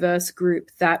diverse group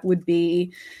that would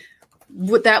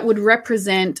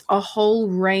represent a whole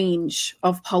range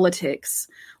of politics.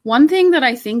 One thing that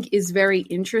I think is very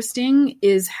interesting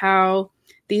is how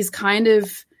these kind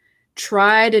of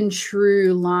tried and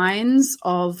true lines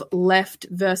of left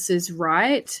versus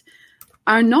right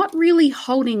are not really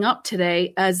holding up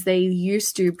today as they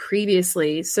used to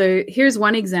previously. So here's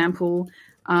one example.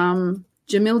 Jamil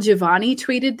Javani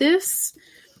tweeted this.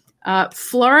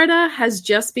 Florida has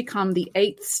just become the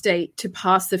 8th state to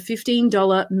pass the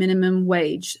 $15 minimum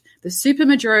wage. The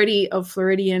supermajority of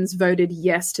Floridians voted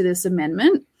yes to this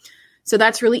amendment. So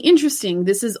that's really interesting.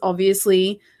 This is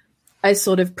obviously a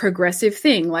sort of progressive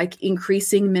thing, like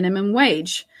increasing minimum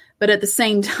wage. But at the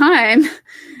same time,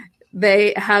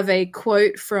 they have a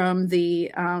quote from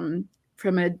a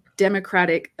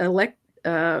Democratic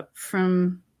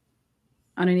from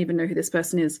I don't even know who this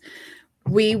person is.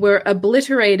 We were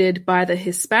obliterated by the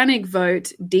Hispanic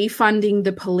vote. Defunding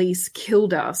the police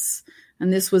killed us.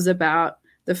 And this was about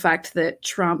the fact that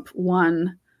Trump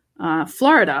won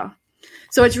Florida.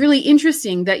 So it's really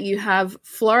interesting that you have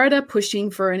Florida pushing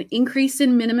for an increase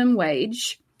in minimum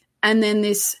wage and then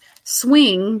this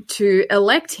swing to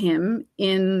elect him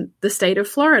in the state of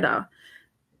Florida.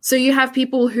 So you have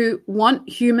people who want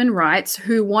human rights,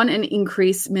 who want an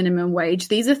increased minimum wage.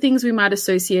 These are things we might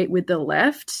associate with the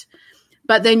left.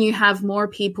 But then you have more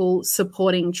people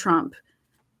supporting Trump,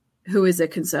 who is a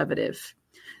conservative.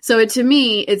 So to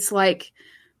me, it's like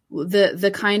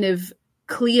the kind of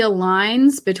clear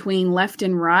lines between left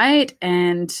and right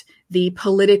and the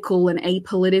political and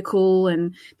apolitical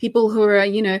and people who are,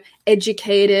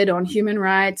 educated on human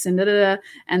rights and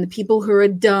and the people who are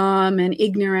dumb and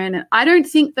ignorant. And I don't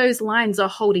think those lines are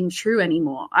holding true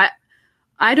anymore.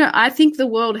 I think the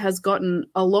world has gotten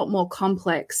a lot more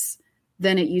complex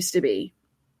than it used to be.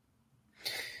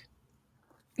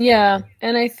 Yeah,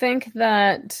 and I think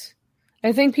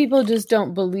people just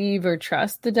don't believe or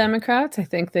trust the Democrats. I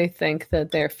think they think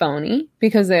that they're phony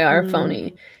because they are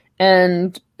phony.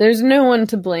 And there's no one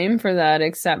to blame for that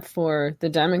except for the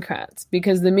Democrats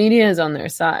because the media is on their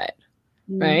side,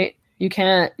 right? You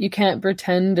can't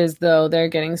pretend as though they're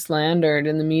getting slandered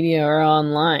in the media or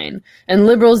online. And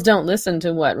liberals don't listen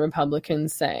to what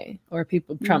Republicans say or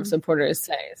Trump supporters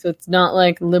say. So it's not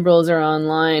like liberals are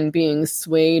online being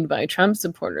swayed by Trump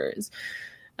supporters.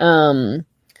 I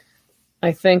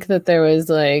think that there was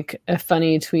like a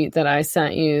funny tweet that I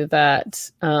sent you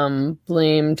that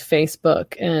blamed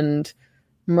Facebook and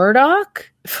Murdoch.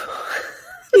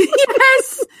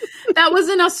 Yes, that was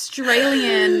an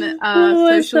Australian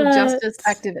social justice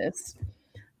activist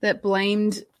that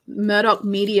blamed Murdoch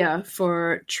Media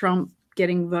for Trump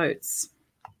getting votes.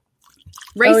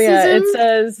 Racism. Oh yeah, it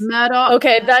says Murdoch.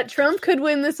 Okay, that Trump could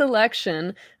win this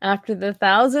election after the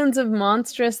thousands of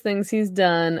monstrous things he's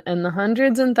done and the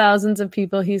hundreds and thousands of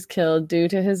people he's killed due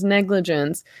to his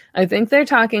negligence. I think they're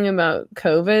talking about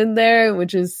COVID there,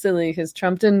 which is silly because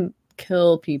Trump didn't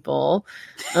kill people.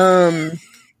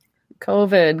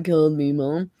 COVID killed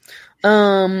people.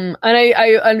 And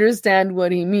I understand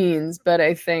what he means, but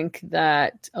I think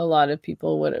that a lot of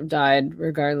people would have died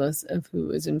regardless of who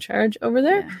was in charge over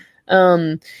there.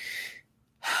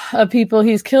 Of people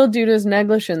he's killed due to his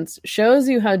negligence shows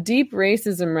you how deep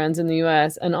racism runs in the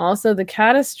U.S. and also the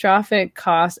catastrophic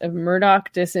cost of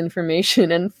Murdoch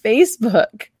disinformation and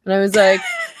Facebook. And I was like,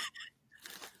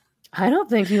 I don't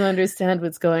think you understand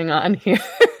what's going on here.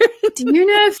 Do you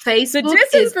know Facebook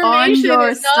is on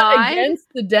your side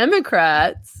against the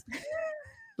Democrats?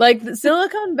 Like the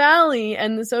Silicon Valley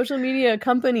and the social media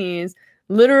companies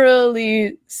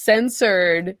literally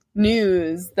censored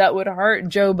news that would hurt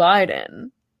Joe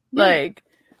Biden. Yeah.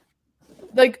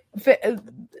 Like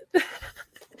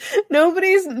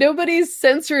nobody's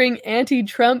censoring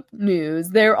anti-Trump news.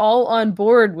 They're all on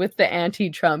board with the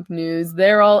anti-Trump news.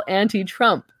 They're all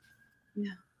anti-Trump.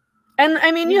 Yeah. And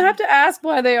I mean, you have to ask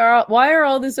why are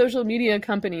all the social media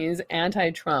companies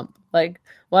anti-Trump? Like,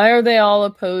 why are they all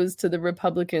opposed to the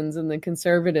Republicans and the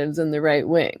conservatives and the right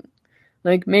wing?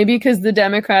 Like, maybe because the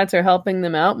Democrats are helping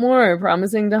them out more or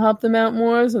promising to help them out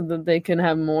more so that they can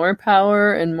have more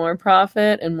power and more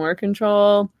profit and more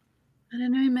control. I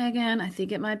don't know, Megan. I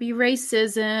think it might be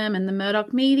racism and the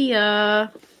Murdoch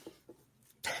media.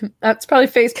 That's probably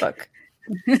Facebook.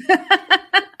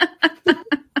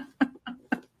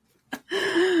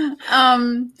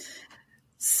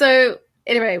 So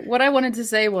anyway, what I wanted to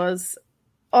say was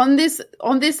on this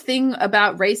thing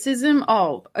about racism.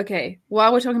 Oh, okay.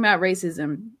 While we're talking about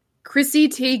racism, Chrissy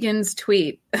Teigen's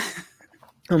tweet.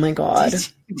 Oh my God.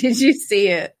 Did you see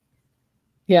it?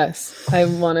 Yes. I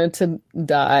wanted to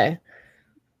die.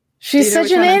 She's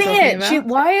such an idiot.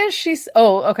 Why is she?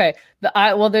 Oh, okay.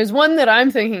 There's one that I'm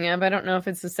thinking of. I don't know if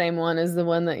it's the same one as the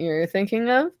one that you're thinking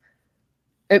of.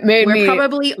 It made me We're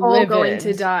probably all livid. going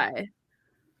to die.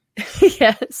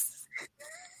 Yes.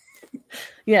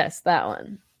 Yes, that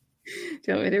one. Do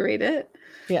you want me to read it?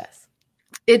 Yes.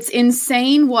 It's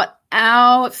insane what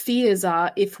our fears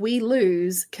are if we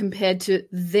lose compared to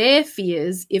their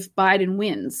fears if Biden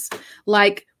wins.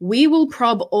 Like, we will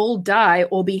prob all die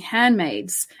or be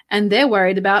handmaids, and they're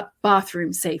worried about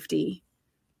bathroom safety.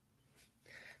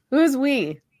 Who's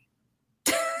we?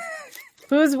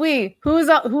 Who's we?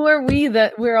 Who are we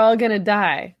that we're all going to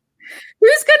die?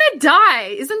 Who's going to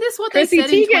die? Isn't this what Chrissy they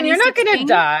said in 2016? Teigen, you're not going to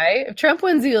die. If Trump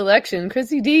wins the election,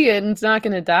 Chrissy Teigen's not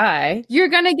going to die. You're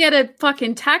going to get a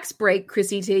fucking tax break,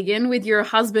 Chrissy Teigen, with your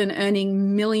husband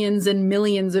earning millions and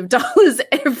millions of dollars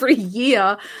every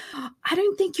year. I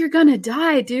don't think you're going to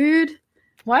die, dude.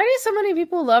 Why do so many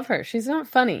people love her? She's not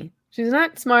funny. She's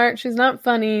not smart. She's not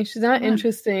funny. She's not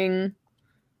interesting.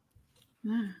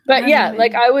 But yeah,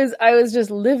 like I was just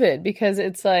livid because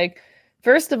it's like,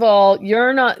 first of all,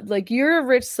 you're not like, you're a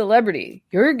rich celebrity.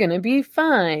 You're going to be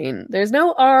fine. There's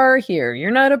no R here. You're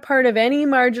not a part of any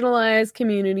marginalized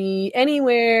community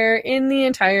anywhere in the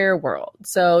entire world.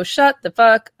 So shut the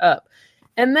fuck up.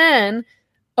 And then,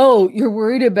 oh, you're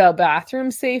worried about bathroom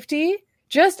safety?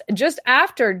 Just within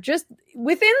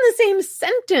the same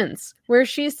sentence where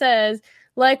she says,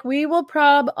 like, we will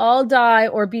prob all die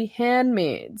or be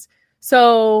handmaids.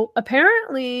 So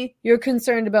apparently you're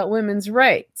concerned about women's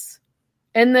rights.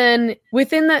 And then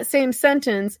within that same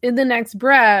sentence, in the next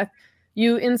breath,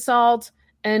 you insult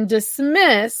and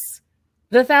dismiss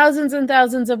the thousands and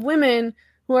thousands of women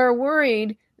who are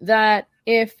worried that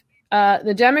if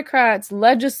the Democrats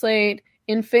legislate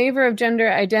in favor of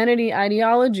gender identity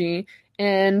ideology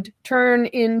and turn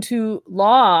into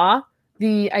law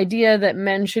the idea that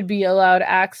men should be allowed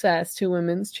access to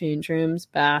women's change rooms,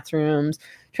 bathrooms,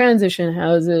 transition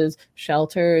houses,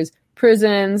 shelters,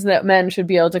 prisons, that men should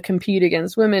be able to compete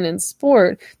against women in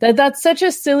sport, that's such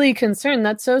a silly concern.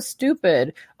 That's so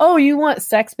stupid. Oh, you want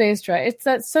sex-based rights?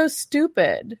 That's so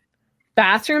stupid.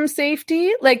 Bathroom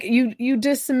safety? Like, you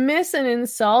dismiss and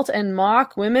insult and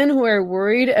mock women who are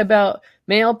worried about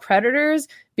male predators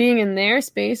being in their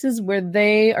spaces where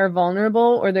they are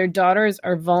vulnerable or their daughters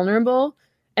are vulnerable,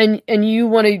 and you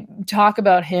want to talk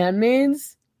about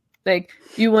handmaids? Like,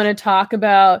 you want to talk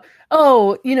about,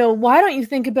 oh, why don't you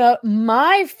think about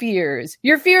my fears?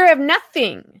 Your fear of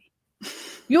nothing.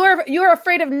 You're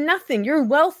afraid of nothing. You're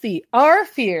wealthy. Our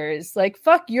fears, like,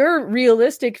 fuck your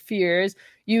realistic fears,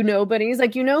 you nobodies.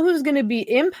 Like, who's going to be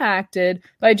impacted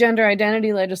by gender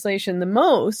identity legislation the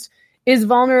most is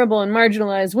vulnerable and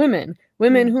marginalized women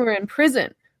who are in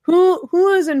prison.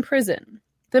 Who is in prison?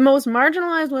 The most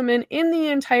marginalized women in the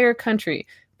entire country.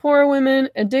 Poor women,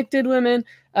 addicted women,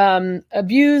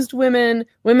 abused women,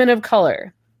 women of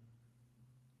color.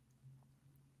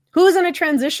 Who's in a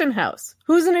transition house?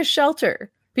 Who's in a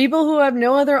shelter? People who have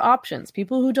no other options,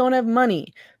 people who don't have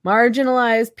money,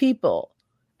 marginalized people.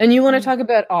 And you want to talk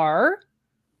about R?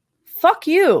 Fuck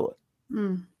you.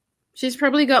 She's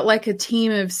probably got like a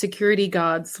team of security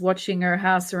guards watching her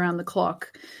house around the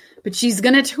clock. But she's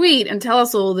going to tweet and tell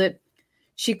us all that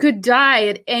she could die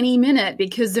at any minute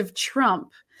because of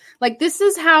Trump. Like, this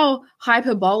is how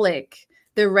hyperbolic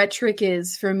the rhetoric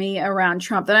is for me around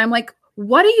Trump, that I'm like,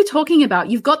 what are you talking about?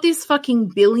 You've got this fucking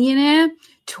billionaire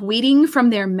tweeting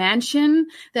from their mansion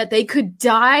that they could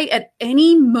die at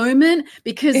any moment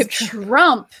because of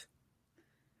Trump.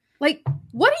 Like,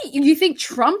 what do you think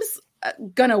Trump's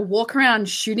gonna walk around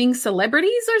shooting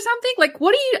celebrities or something? Like,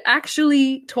 what are you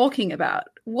actually talking about?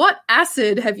 What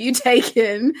acid have you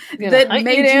taken that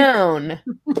made you down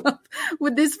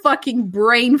with this fucking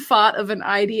brain fart of an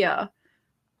idea?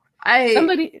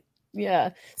 Somebody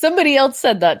else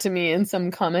said that to me in some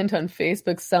comment on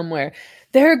Facebook somewhere.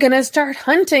 They're gonna start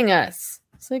hunting us.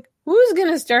 It's like, who's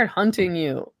gonna start hunting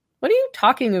you? What are you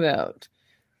talking about?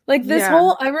 Like, this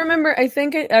whole, I remember, I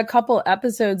think a couple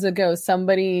episodes ago,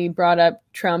 somebody brought up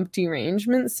Trump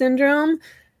derangement syndrome,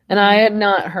 and I had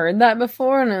not heard that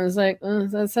before, and I was like, oh,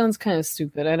 that sounds kind of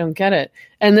stupid. I don't get it.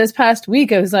 And this past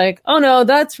week, I was like, oh no,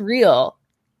 that's real.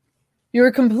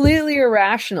 You're completely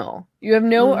irrational. You have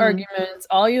no arguments.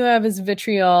 All you have is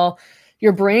vitriol.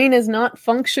 Your brain is not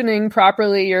functioning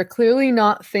properly. You're clearly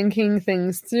not thinking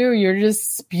things through. You're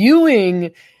just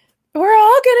spewing. We're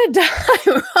all gonna die.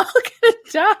 We're all gonna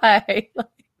die.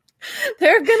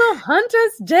 They're gonna hunt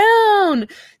us down.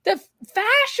 The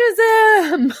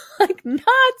fascism, like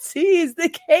Nazis, the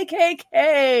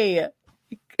KKK.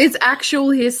 It's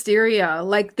actual hysteria.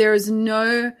 Like there's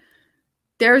no,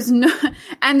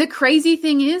 and the crazy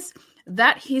thing is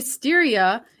that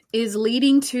hysteria is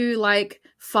leading to like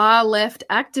far left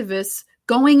activists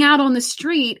going out on the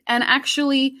street and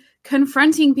actually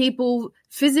confronting people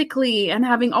physically and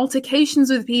having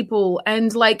altercations with people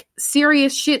and like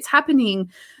serious shit's happening,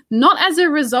 not as a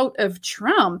result of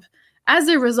Trump, as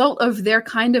a result of their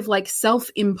kind of like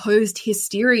self-imposed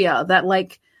hysteria that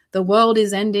like the world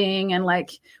is ending and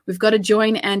like we've got to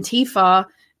join Antifa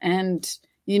and,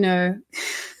 you know,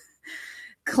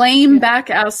 claim back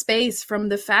our space from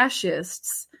the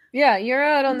fascists. Yeah, you're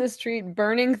out on the street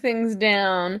burning things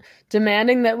down,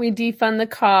 demanding that we defund the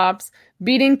cops,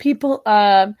 beating people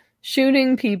up,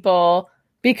 shooting people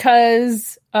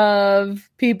because of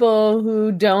people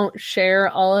who don't share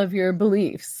all of your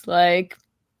beliefs. Like,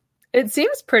 it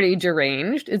seems pretty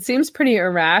deranged. It seems pretty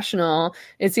irrational.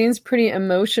 It seems pretty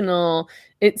emotional.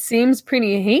 It seems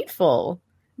pretty hateful.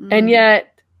 And yet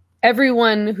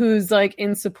everyone who's like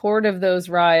in support of those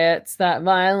riots, that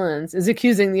violence, is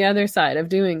accusing the other side of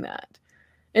doing that.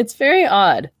 It's very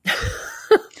odd.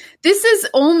 This is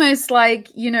almost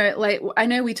like, you know, like I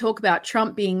know we talk about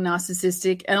Trump being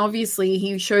narcissistic, and obviously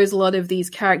he shows a lot of these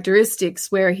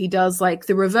characteristics where he does like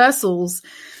the reversals.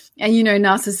 And, you know,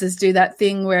 narcissists do that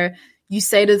thing where you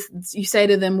say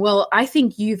to them, well, I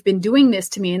think you've been doing this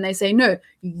to me. And they say, no,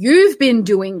 you've been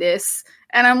doing this.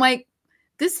 And I'm like,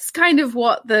 this is kind of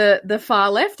what the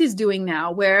far left is doing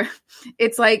now, where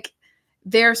it's like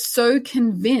they're so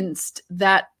convinced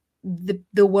that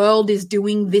the world is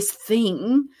doing this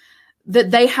thing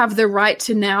that they have the right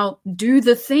to now do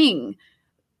the thing.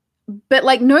 But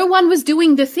like no one was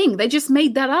doing the thing. They just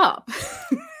made that up.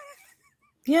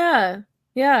 Yeah.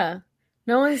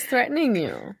 No one's threatening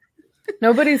you.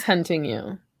 Nobody's hunting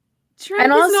you.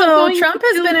 And also, Trump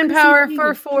has been in power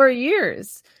for 4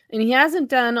 years. And he hasn't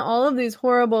done all of these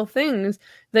horrible things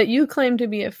that you claim to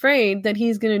be afraid that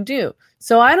he's going to do.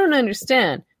 So I don't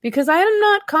understand. Because I am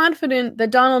not confident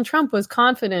that Donald Trump was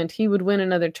confident he would win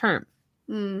another term.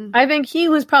 I think he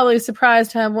was probably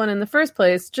surprised to have won in the first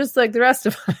place, just like the rest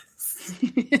of us.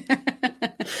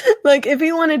 Like, if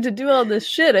he wanted to do all this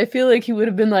shit, I feel like he would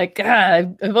have been like,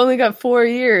 God, I've only got 4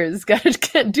 years.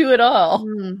 Can't do it all.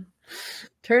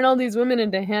 Turn all these women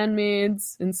into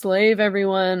handmaids, enslave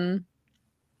everyone.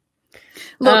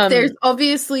 Look, there's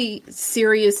obviously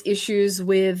serious issues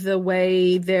with the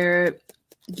way they're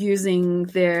using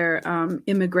their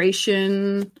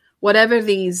immigration, whatever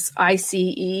these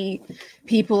ICE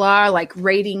people are, like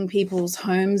raiding people's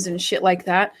homes and shit like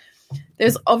that.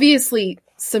 There's obviously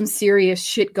some serious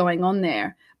shit going on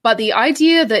there. But the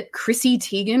idea that Chrissy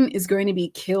Teigen is going to be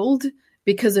killed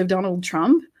because of Donald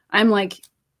Trump, I'm like,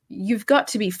 you've got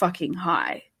to be fucking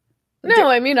high. No,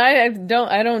 I mean,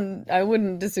 I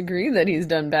wouldn't disagree that he's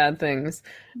done bad things.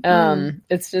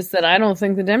 It's just that I don't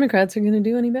think the Democrats are going to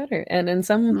do any better. And in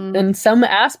some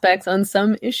aspects, on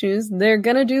some issues, they're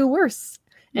going to do worse.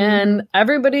 And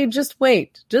everybody just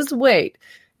wait.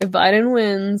 If Biden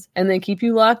wins and they keep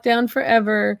you locked down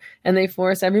forever and they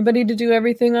force everybody to do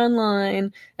everything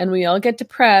online and we all get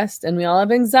depressed and we all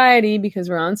have anxiety because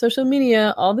we're on social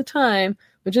media all the time,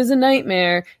 which is a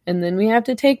nightmare, and then we have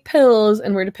to take pills,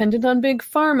 and we're dependent on big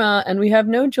pharma, and we have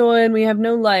no joy, and we have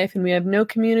no life, and we have no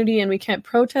community, and we can't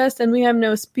protest, and we have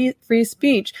no free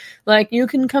speech. Like, you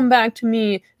can come back to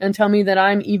me and tell me that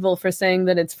I'm evil for saying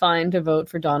that it's fine to vote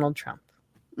for Donald Trump.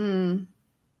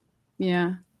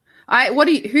 Yeah.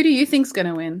 Who do you think's going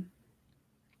to win?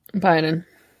 Biden.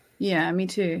 Yeah, me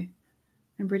too.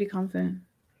 I'm pretty confident.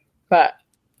 But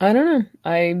I don't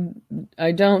know.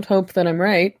 I don't hope that I'm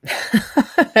right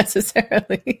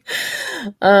necessarily.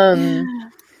 I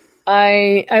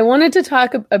wanted to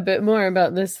talk a bit more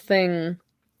about this thing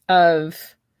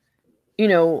of, you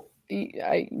know,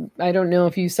 I don't know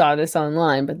if you saw this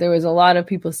online, but there was a lot of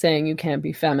people saying you can't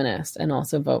be feminist and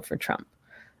also vote for Trump.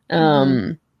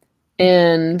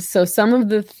 And so some of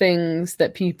the things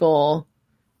that people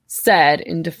said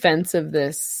in defense of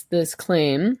this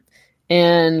claim,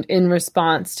 and in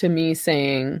response to me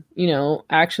saying, you know,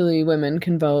 actually women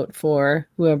can vote for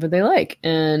whoever they like.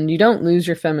 And you don't lose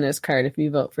your feminist card if you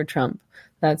vote for Trump.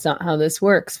 That's not how this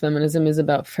works. Feminism is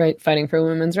about fighting for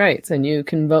women's rights. And you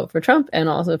can vote for Trump and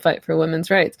also fight for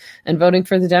women's rights. And voting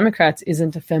for the Democrats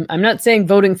isn't I'm not saying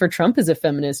voting for Trump is a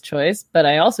feminist choice, but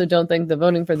I also don't think that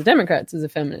voting for the Democrats is a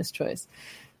feminist choice.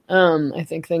 I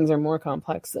think things are more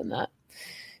complex than that.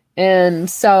 And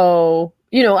so,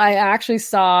 I actually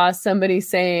saw somebody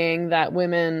saying that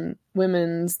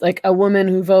women's like a woman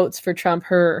who votes for Trump,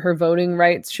 her voting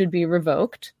rights should be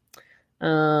revoked.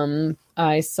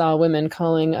 I saw women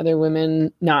calling other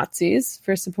women Nazis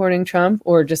for supporting Trump,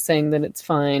 or just saying that it's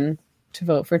fine to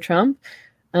vote for Trump.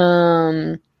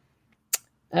 For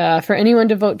anyone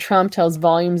to vote Trump tells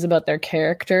volumes about their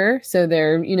character. So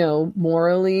they're,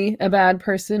 morally a bad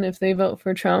person if they vote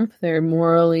for Trump. They're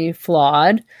morally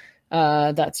flawed.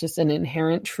 That's just an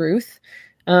inherent truth.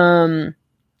 Neither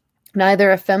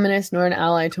a feminist nor an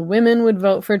ally to women would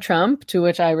vote for Trump, to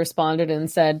which I responded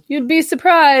and said, you'd be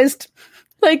surprised.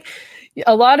 Like,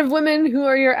 a lot of women who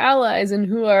are your allies and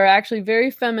who are actually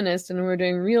very feminist and who are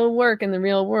doing real work in the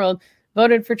real world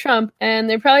voted for Trump, and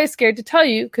they're probably scared to tell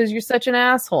you because you're such an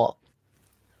asshole.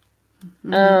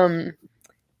 Mm-hmm.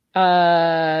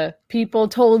 People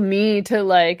told me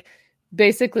to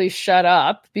basically shut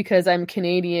up because I'm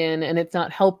Canadian and it's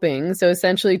not helping. So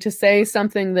essentially to say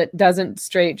something that doesn't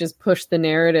straight just push the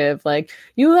narrative, like,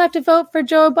 you have to vote for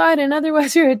Joe Biden,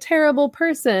 otherwise you're a terrible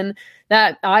person,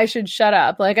 that I should shut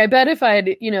up. Like, I bet if I'd,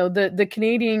 the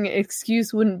Canadian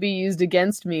excuse wouldn't be used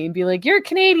against me. Be like, you're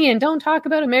Canadian, don't talk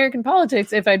about American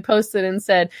politics. If I'd posted and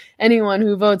said, anyone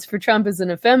who votes for Trump is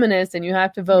an feminist and you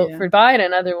have to vote for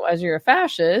Biden, otherwise you're a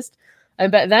fascist. I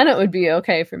bet then it would be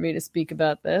okay for me to speak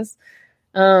about this.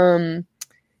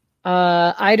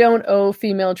 I don't owe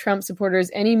female Trump supporters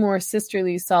any more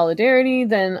sisterly solidarity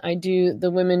than I do the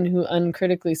women who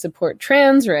uncritically support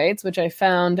trans rights, which I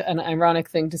found an ironic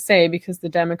thing to say because the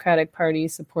Democratic Party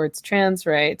supports trans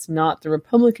rights, not the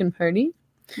Republican Party.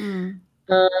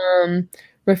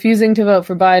 Refusing to vote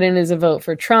for Biden is a vote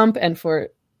for Trump and for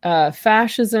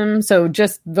fascism. So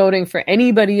just voting for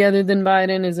anybody other than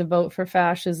Biden is a vote for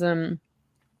fascism.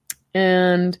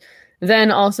 And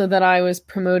then also that I was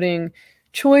promoting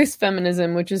choice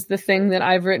feminism, which is the thing that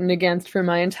I've written against for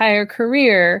my entire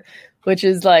career, which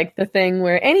is like the thing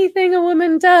where anything a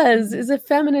woman does is a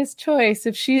feminist choice.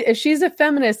 If she's a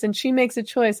feminist and she makes a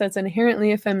choice, that's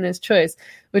inherently a feminist choice,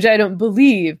 which I don't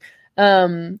believe.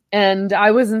 And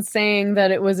I wasn't saying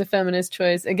that it was a feminist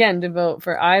choice, again, to vote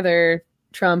for either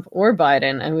Trump or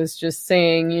Biden. I was just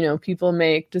saying, people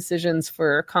make decisions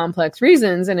for complex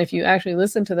reasons. And if you actually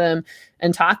listen to them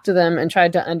and talk to them and try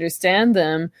to understand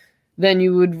them, then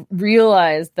you would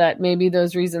realize that maybe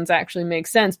those reasons actually make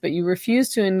sense, but you refuse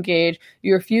to engage,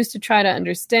 you refuse to try to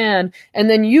understand, and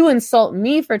then you insult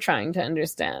me for trying to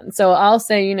understand. So I'll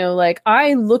say,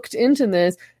 I looked into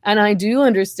this and I do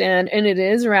understand and it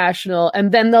is rational.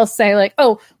 And then they'll say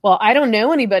oh, well, I don't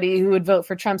know anybody who would vote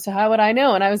for Trump, so how would I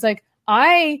know? And I was like,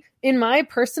 in my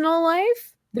personal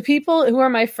life, the people who are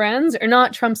my friends are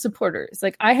not Trump supporters.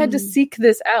 I had to seek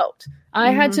this out.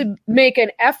 I had to make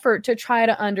an effort to try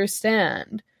to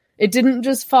understand. It didn't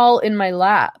just fall in my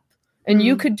lap. And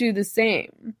you could do the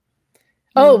same.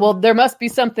 Oh, well, there must be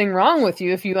something wrong with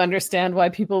you if you understand why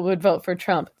people would vote for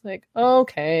Trump.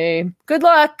 Okay, good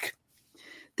luck.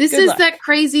 This is that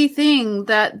crazy thing,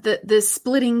 that the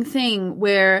splitting thing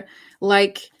where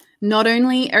not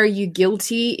only are you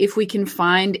guilty if we can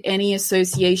find any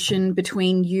association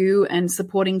between you and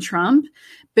supporting Trump,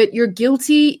 but you're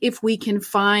guilty if we can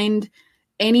find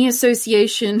any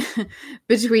association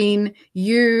between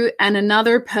you and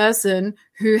another person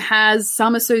who has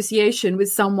some association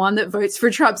with someone that votes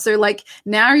for Trump. So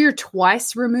now you're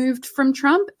twice removed from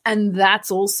Trump, and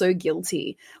that's also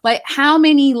guilty. How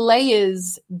many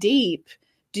layers deep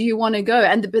do you want to go?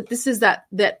 But this is that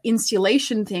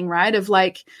insulation thing, right? Of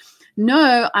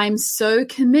no, I'm so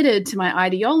committed to my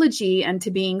ideology and to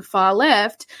being far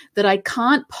left that I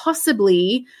can't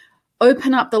possibly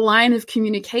open up the line of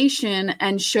communication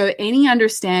and show any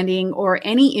understanding or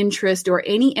any interest or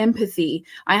any empathy.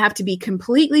 I have to be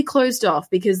completely closed off,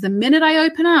 because the minute I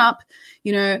open up,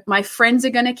 my friends are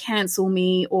going to cancel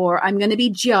me, or I'm going to be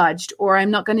judged, or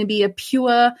I'm not going to be a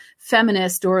pure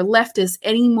feminist or leftist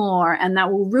anymore, and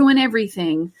that will ruin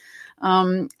everything.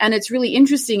 And it's really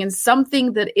interesting, and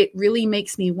something that it really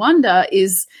makes me wonder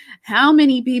is how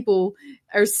many people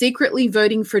are secretly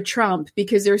voting for Trump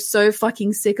because they're so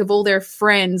fucking sick of all their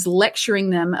friends lecturing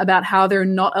them about how they're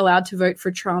not allowed to vote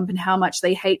for Trump and how much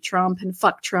they hate Trump and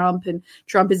fuck Trump and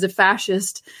Trump is a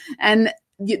fascist. And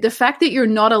the fact that you're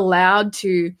not allowed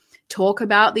to talk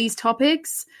about these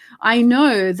topics, I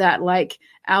know that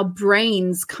our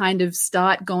brains kind of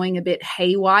start going a bit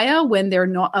haywire when they're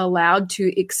not allowed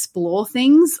to explore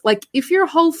things. If your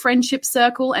whole friendship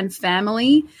circle and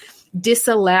family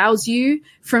disallows you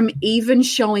from even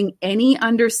showing any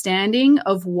understanding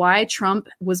of why Trump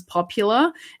was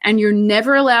popular, and you're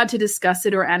never allowed to discuss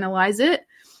it or analyze it,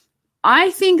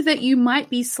 I think that you might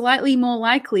be slightly more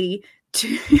likely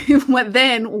to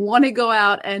then want to go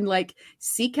out and like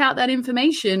seek out that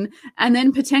information and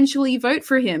then potentially vote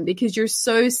for him because you're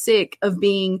so sick of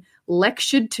being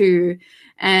lectured to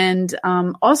and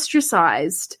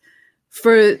ostracized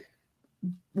for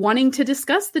wanting to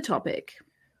discuss the topic.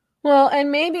 Well,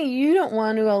 and maybe you don't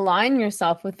want to align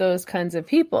yourself with those kinds of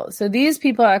people. So these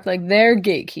people act like they're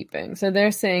gatekeeping. So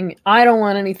they're saying, I don't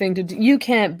want anything to do. You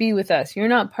can't be with us. You're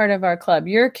not part of our club.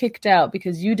 You're kicked out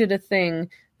because you did a thing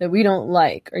that we don't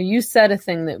like, or you said a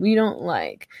thing that we don't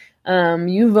like.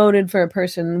 You voted for a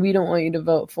person we don't want you to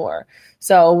vote for.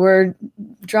 So we're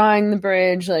drawing the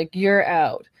bridge, like you're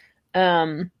out.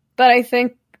 But I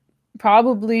think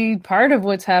probably part of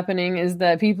what's happening is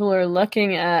that people are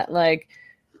looking at like,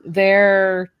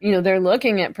 they're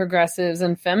looking at progressives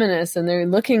and feminists and they're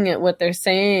looking at what they're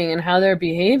saying and how they're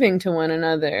behaving to one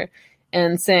another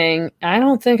and saying, I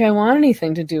don't think I want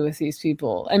anything to do with these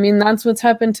people. I mean, that's what's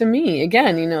happened to me.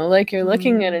 Again, like you're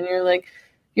looking at it and you're like,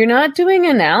 you're not doing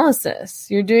analysis.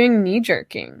 You're doing knee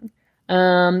jerking.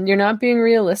 You're not being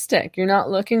realistic. You're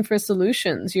not looking for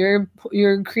solutions. You're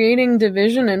creating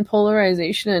division and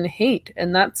polarization and hate.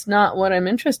 And that's not what I'm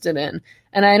interested in.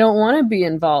 And I don't want to be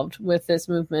involved with this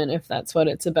movement if that's what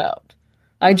it's about.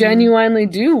 I genuinely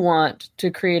do want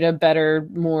to create a better,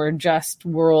 more just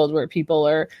world where people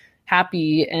are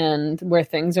happy and where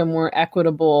things are more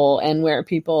equitable and where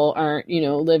people aren't,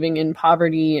 living in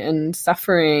poverty and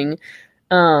suffering,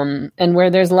 and where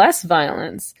there's less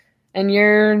violence. And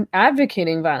you're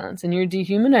advocating violence and you're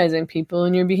dehumanizing people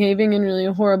and you're behaving in really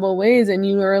horrible ways and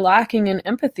you are lacking in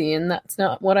empathy. And that's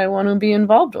not what I want to be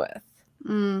involved with.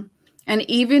 And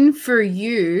even for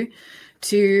you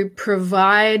to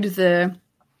provide the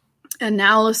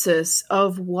analysis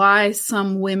of why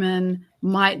some women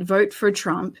might vote for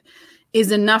Trump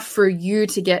is enough for you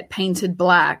to get painted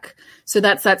black. So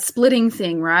that's that splitting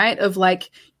thing, right? Of like,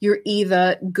 you're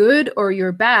either good or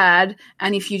you're bad.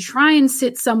 And if you try and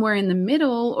sit somewhere in the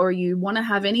middle or you want to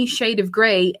have any shade of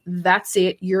gray, that's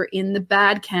it. You're in the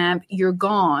bad camp. You're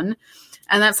gone.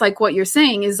 And that's like what you're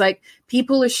saying is like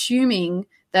people assuming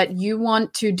that you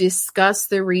want to discuss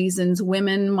the reasons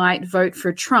women might vote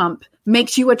for Trump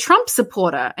makes you a Trump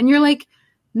supporter. And you're like,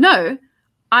 no,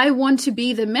 I want to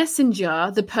be the messenger,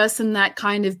 the person that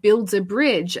kind of builds a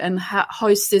bridge and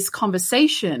hosts this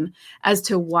conversation as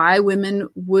to why women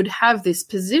would have this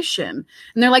position.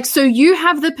 And they're like, so you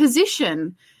have the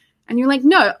position. And you're like,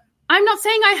 no, I'm not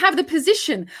saying I have the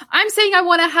position. I'm saying I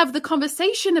want to have the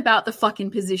conversation about the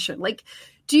fucking position. Like,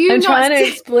 do you I'm trying to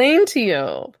explain to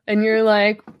you. And you're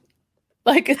like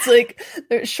it's like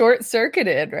they're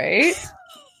short-circuited, right?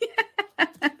 Yeah.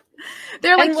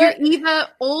 They're like, you're either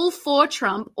all for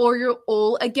Trump or you're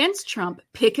all against Trump.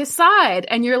 Pick a side.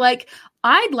 And you're like,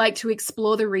 I'd like to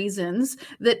explore the reasons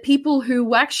that people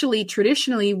who actually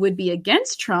traditionally would be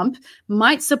against Trump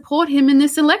might support him in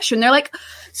this election. They're like,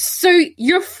 so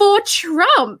you're for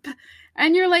Trump.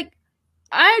 And you're like,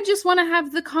 I just want to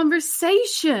have the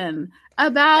conversation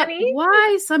about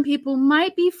why some people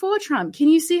might be for Trump. Can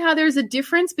you see how there's a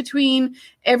difference between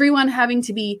everyone having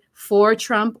to be for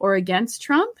Trump or against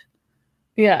Trump?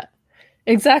 Yeah,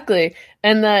 exactly.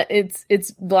 And that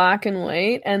it's black and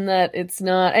white and that it's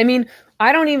not, I mean,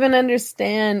 I don't even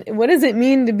understand, what does it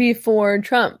mean to be for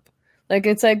Trump? Like,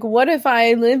 it's like, what if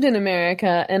I lived in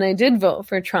America and I did vote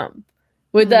for Trump?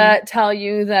 Would that tell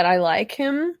you that I like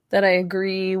him, that I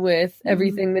agree with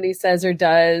everything that he says or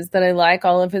does, that I like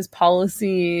all of his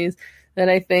policies, that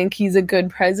I think he's a good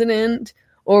president?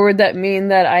 Or would that mean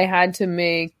that I had to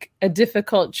make a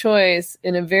difficult choice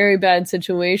in a very bad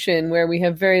situation where we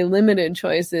have very limited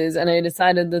choices and I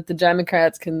decided that the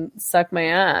Democrats can suck my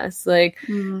ass? Like,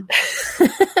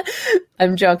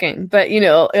 I'm joking, but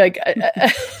like,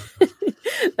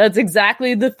 that's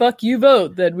exactly the fuck you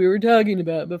vote that we were talking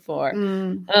about before.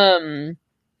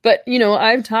 But,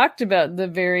 I've talked about the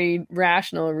very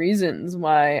rational reasons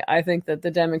why I think that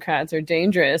the Democrats are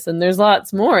dangerous. And there's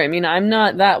lots more. I mean, I'm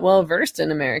not that well versed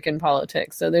in American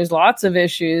politics. So there's lots of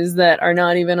issues that are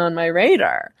not even on my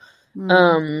radar.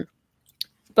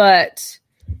 But,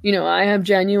 I have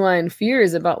genuine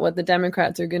fears about what the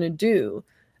Democrats are going to do.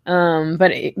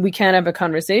 But we can't have a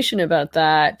conversation about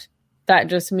that. That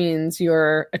just means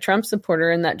you're a Trump supporter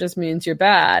and that just means you're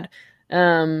bad.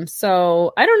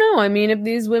 So I don't know. I mean, if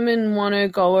these women want to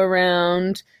go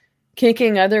around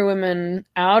kicking other women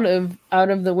out of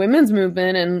the women's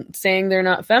movement and saying they're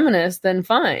not feminists, then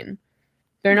fine.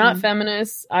 They're not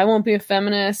feminists. I won't be a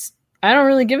feminist. I don't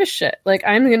really give a shit. Like,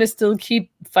 I'm going to still keep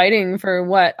fighting for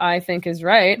what I think is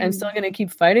right. I'm still going to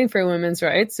keep fighting for women's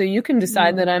rights. So you can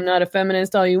decide that I'm not a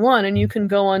feminist all you want, and you can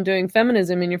go on doing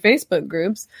feminism in your Facebook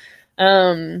groups.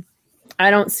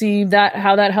 I don't see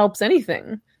how that helps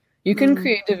anything. You can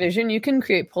create division, you can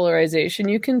create polarization,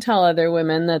 you can tell other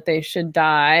women that they should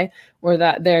die or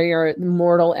that they're your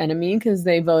mortal enemy because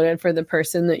they voted for the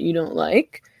person that you don't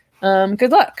like.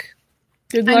 Good luck.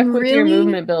 Good luck with your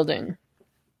movement building.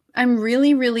 I'm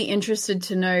really, really interested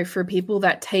to know for people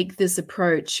that take this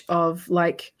approach of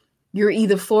like, you're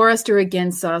either for us or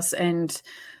against us, and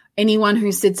anyone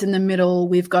who sits in the middle,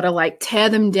 we've got to like tear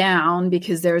them down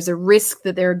because there's a risk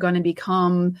that they're going to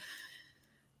become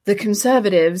the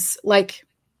conservatives. Like,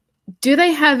 do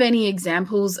they have any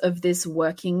examples of this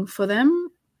working for them?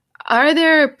 Are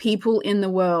there people in the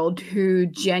world who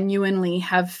genuinely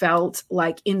have felt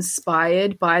like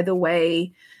inspired by the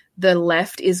way the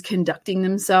left is conducting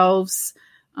themselves,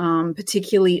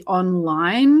 particularly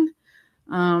online?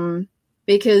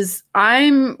 Because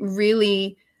I'm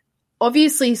really,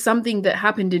 obviously something that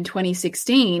happened in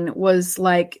 2016 was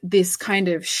like this kind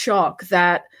of shock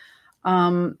that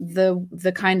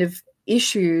the kind of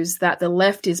issues that the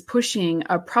left is pushing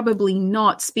are probably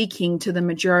not speaking to the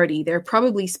majority. They're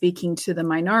probably speaking to the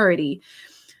minority.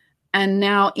 And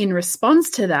now in response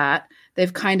to that,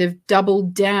 they've kind of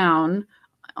doubled down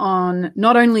on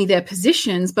not only their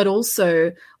positions, but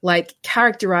also like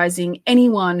characterizing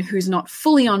anyone who's not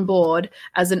fully on board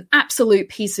as an absolute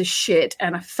piece of shit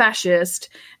and a fascist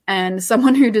and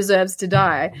someone who deserves to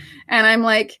die. And I'm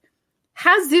like,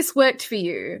 has this worked for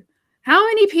you? How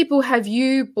many people have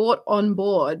you brought on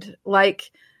board? Like,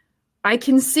 I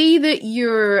can see that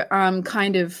your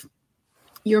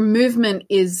movement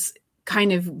is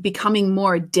kind of becoming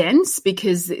more dense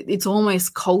because it's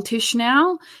almost cultish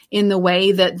now in the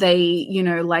way that they, you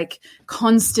know, like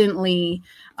constantly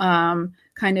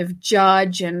kind of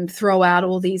judge and throw out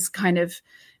all these kind of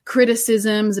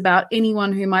criticisms about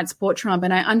anyone who might support Trump.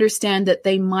 And I understand that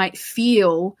they might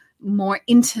feel more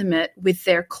intimate with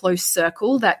their close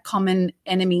circle, that common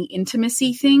enemy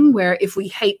intimacy thing where if we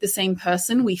hate the same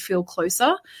person, we feel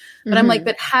closer. But I'm like,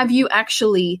 but have you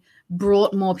actually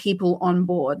brought more people on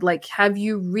board? Like, have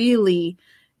you really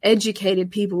educated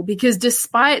people? Because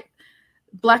despite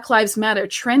Black Lives Matter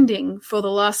trending for the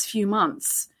last few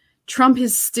months, Trump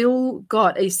has still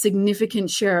got a significant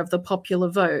share of the popular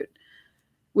vote,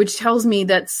 which tells me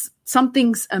that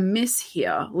something's amiss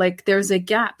here. Like, there's a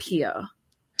gap here.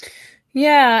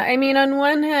 Yeah, I mean, on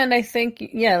one hand, I think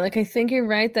you're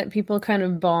right that people kind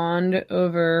of bond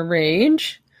over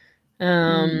rage.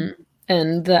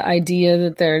 And the idea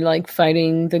that they're like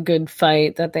fighting the good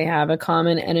fight, that they have a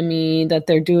common enemy, that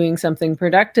they're doing something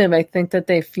productive. I think that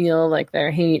they feel like their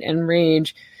hate and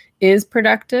rage is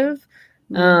productive.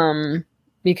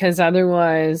 Because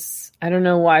otherwise, I don't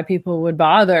know why people would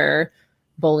bother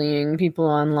bullying people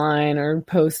online or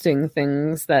posting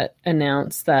things that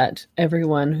announce that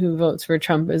everyone who votes for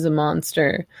Trump is a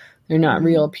monster. They're not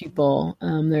real people.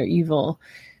 They're evil.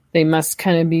 They must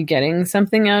kind of be getting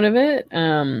something out of it.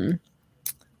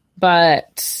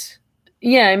 But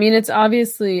yeah, I mean, it's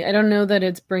obviously, I don't know that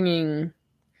it's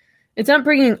not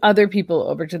bringing other people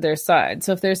over to their side.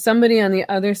 So if there's somebody on the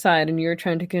other side and you're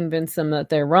trying to convince them that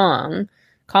they're wrong,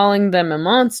 calling them a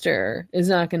monster is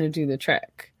not going to do the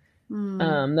trick.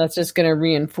 That's just going to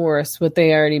reinforce what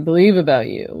they already believe about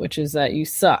you, which is that you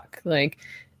suck. Like,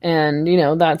 and you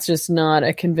know, that's just not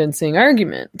a convincing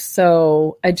argument.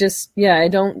 So I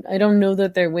don't know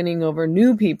that they're winning over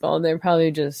new people. They're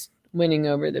probably just winning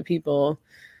over the people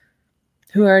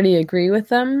who already agree with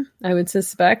them, I would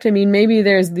suspect. I mean, maybe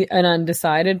there's an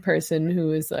undecided person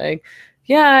who is like,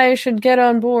 yeah, I should get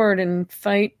on board and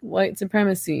fight white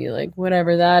supremacy, like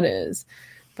whatever that is.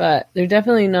 But they're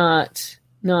definitely not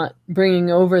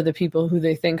bringing over the people who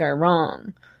they think are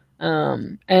wrong.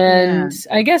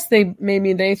 I guess they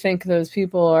think those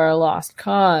people are a lost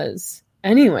cause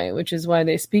anyway, which is why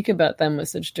they speak about them with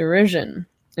such derision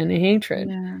and hatred.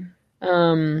 Yeah.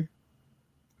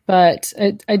 But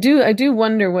I do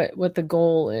wonder what the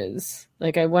goal is.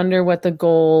 Like, I wonder what the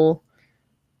goal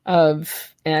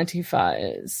of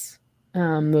Antifa is.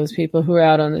 Those people who are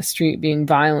out on the street being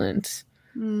violent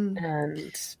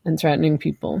and threatening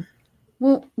people.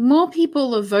 Well, more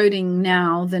people are voting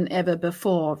now than ever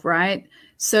before, right?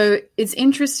 So it's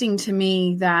interesting to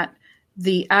me that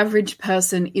the average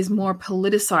person is more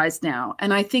politicized now.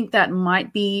 And I think that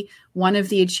might be one of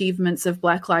the achievements of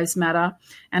Black Lives Matter.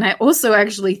 And I also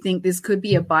actually think this could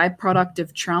be a byproduct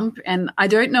of Trump. And I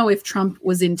don't know if Trump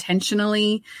was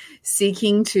intentionally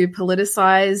seeking to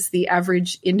politicize the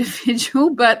average individual,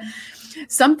 but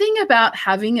something about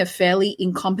having a fairly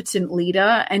incompetent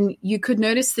leader, and you could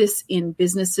notice this in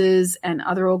businesses and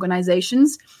other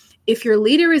organizations. If your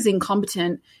leader is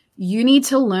incompetent, you need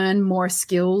to learn more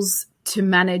skills to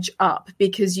manage up,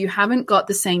 because you haven't got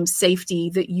the same safety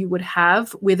that you would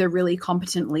have with a really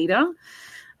competent leader.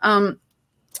 And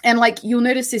like, you'll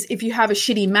notice this, if you have a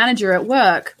shitty manager at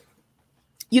work,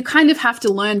 you kind of have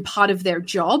to learn part of their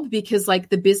job, because like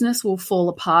the business will fall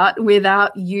apart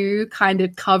without you kind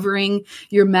of covering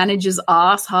your manager's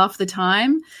ass half the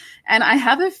time. And I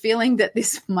have a feeling that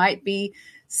this might be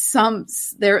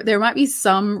there might be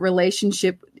some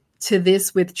relationship to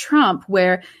this with Trump,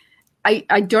 where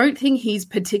I don't think he's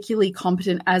particularly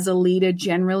competent as a leader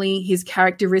generally. His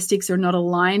characteristics are not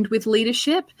aligned with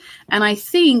leadership. And I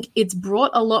think it's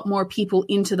brought a lot more people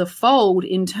into the fold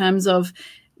in terms of,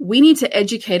 we need to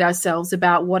educate ourselves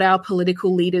about what our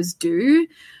political leaders do.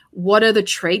 What are the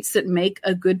traits that make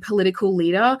a good political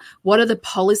leader? What are the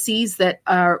policies that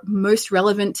are most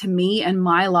relevant to me and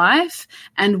my life?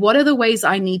 And what are the ways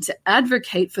I need to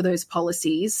advocate for those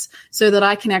policies so that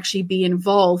I can actually be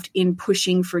involved in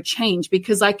pushing for change?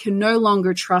 Because I can no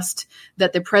longer trust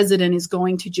that the president is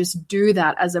going to just do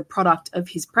that as a product of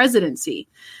his presidency.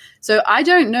 So I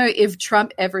don't know if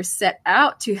Trump ever set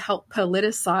out to help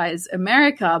politicize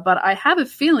America, but I have a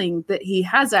feeling that he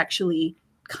has actually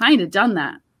kind of done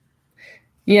that.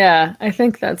 Yeah, I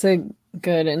think that's a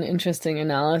good and interesting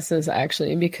analysis,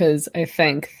 actually, because I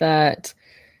think that,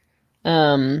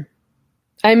 I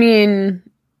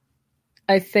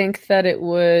think that it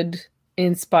would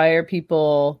inspire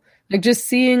people, like just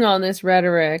seeing all this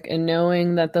rhetoric and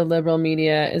knowing that the liberal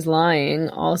media is lying,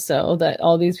 also that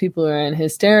all these people are in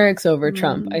hysterics over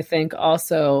Trump, I think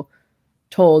also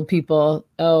told people,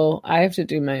 oh, I have to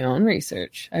do my own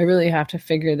research. I really have to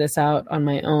figure this out on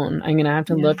my own. I'm going to have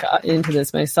to look into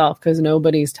this myself because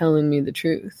nobody's telling me the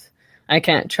truth. I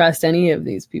can't trust any of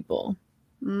these people.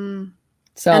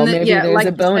 So maybe there's like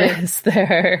a bonus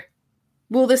there.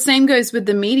 Well, the same goes with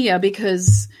the media,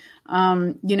 because,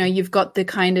 you've got the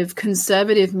kind of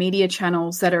conservative media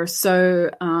channels that are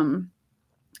so, and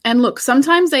look,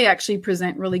 sometimes they actually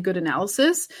present really good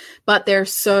analysis, but they're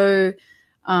so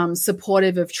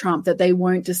supportive of Trump that they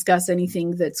won't discuss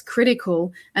anything that's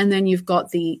critical. And then you've got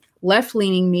the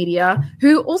left-leaning media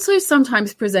who also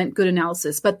sometimes present good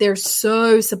analysis, but they're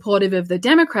so supportive of the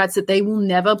Democrats that they will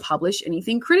never publish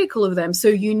anything critical of them.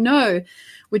 So,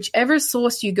 whichever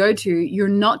source you go to, you're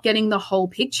not getting the whole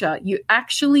picture. You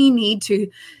actually need to,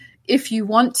 if you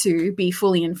want to be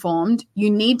fully informed, you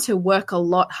need to work a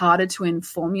lot harder to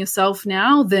inform yourself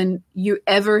now than you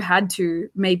ever had to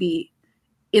maybe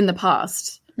in the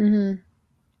past.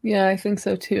 Yeah, I think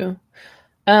so too.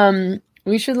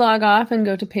 We should log off and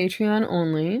go to Patreon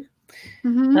only,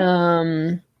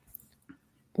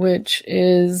 which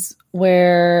is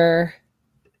where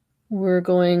we're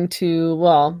going to,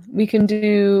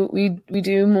 we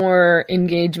do more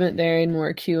engagement there and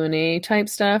more Q&A type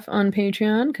stuff on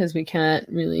Patreon, because we can't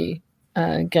really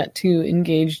get too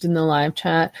engaged in the live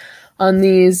chat on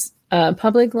these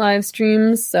public live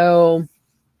streams. So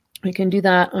we can do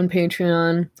that on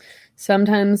Patreon.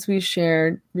 Sometimes we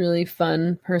share really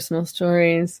fun personal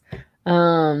stories.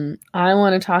 I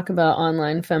want to talk about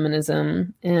online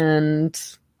feminism and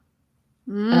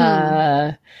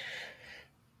the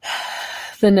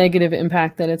negative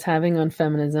impact that it's having on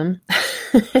feminism.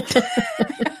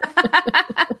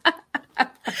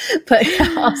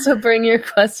 But also bring your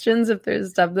questions if there's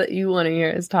stuff that you want to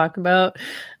hear us talk about.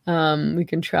 We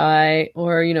can try,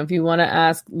 or, if you want to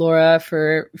ask Laura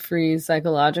for free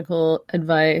psychological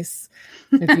advice,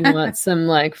 if you want some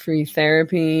like free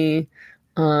therapy,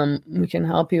 we can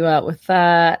help you out with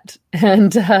that.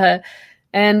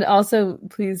 And also,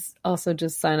 please also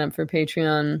just sign up for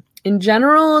Patreon in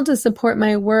general to support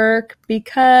my work,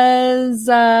 because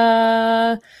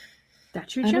that's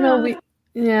your job.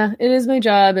 It is my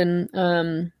job, and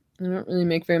I don't really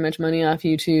make very much money off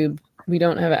YouTube. We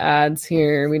don't have ads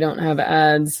here. We don't have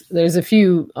ads. There's a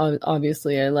few,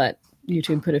 obviously, I let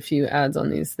YouTube put a few ads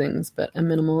on these things, but a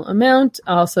minimal amount.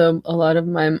 Also, a lot of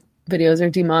my videos are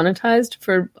demonetized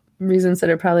for reasons that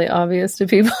are probably obvious to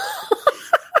people.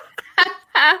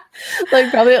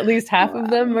 Like probably at least half of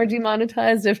them are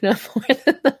demonetized, if not more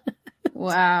than that.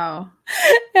 Wow.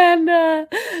 And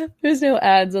there's no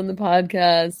ads on the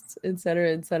podcast, et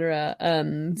cetera, et cetera.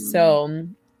 So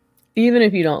even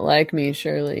if you don't like me,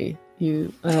 surely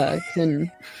you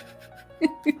can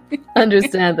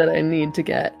understand that I need to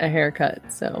get a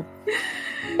haircut. So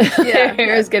my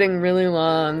hair is getting really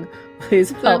long.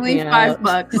 Please help me out.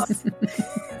 Only $5.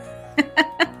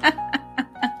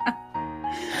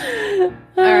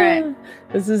 All right.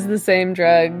 This is The Same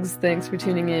Drugs. Thanks for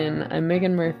tuning in. I'm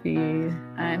Megan Murphy.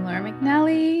 I'm Laura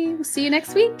McNally. We'll see you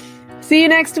next week. See you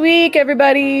next week,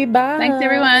 everybody. Bye. Thanks,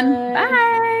 everyone.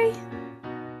 Bye.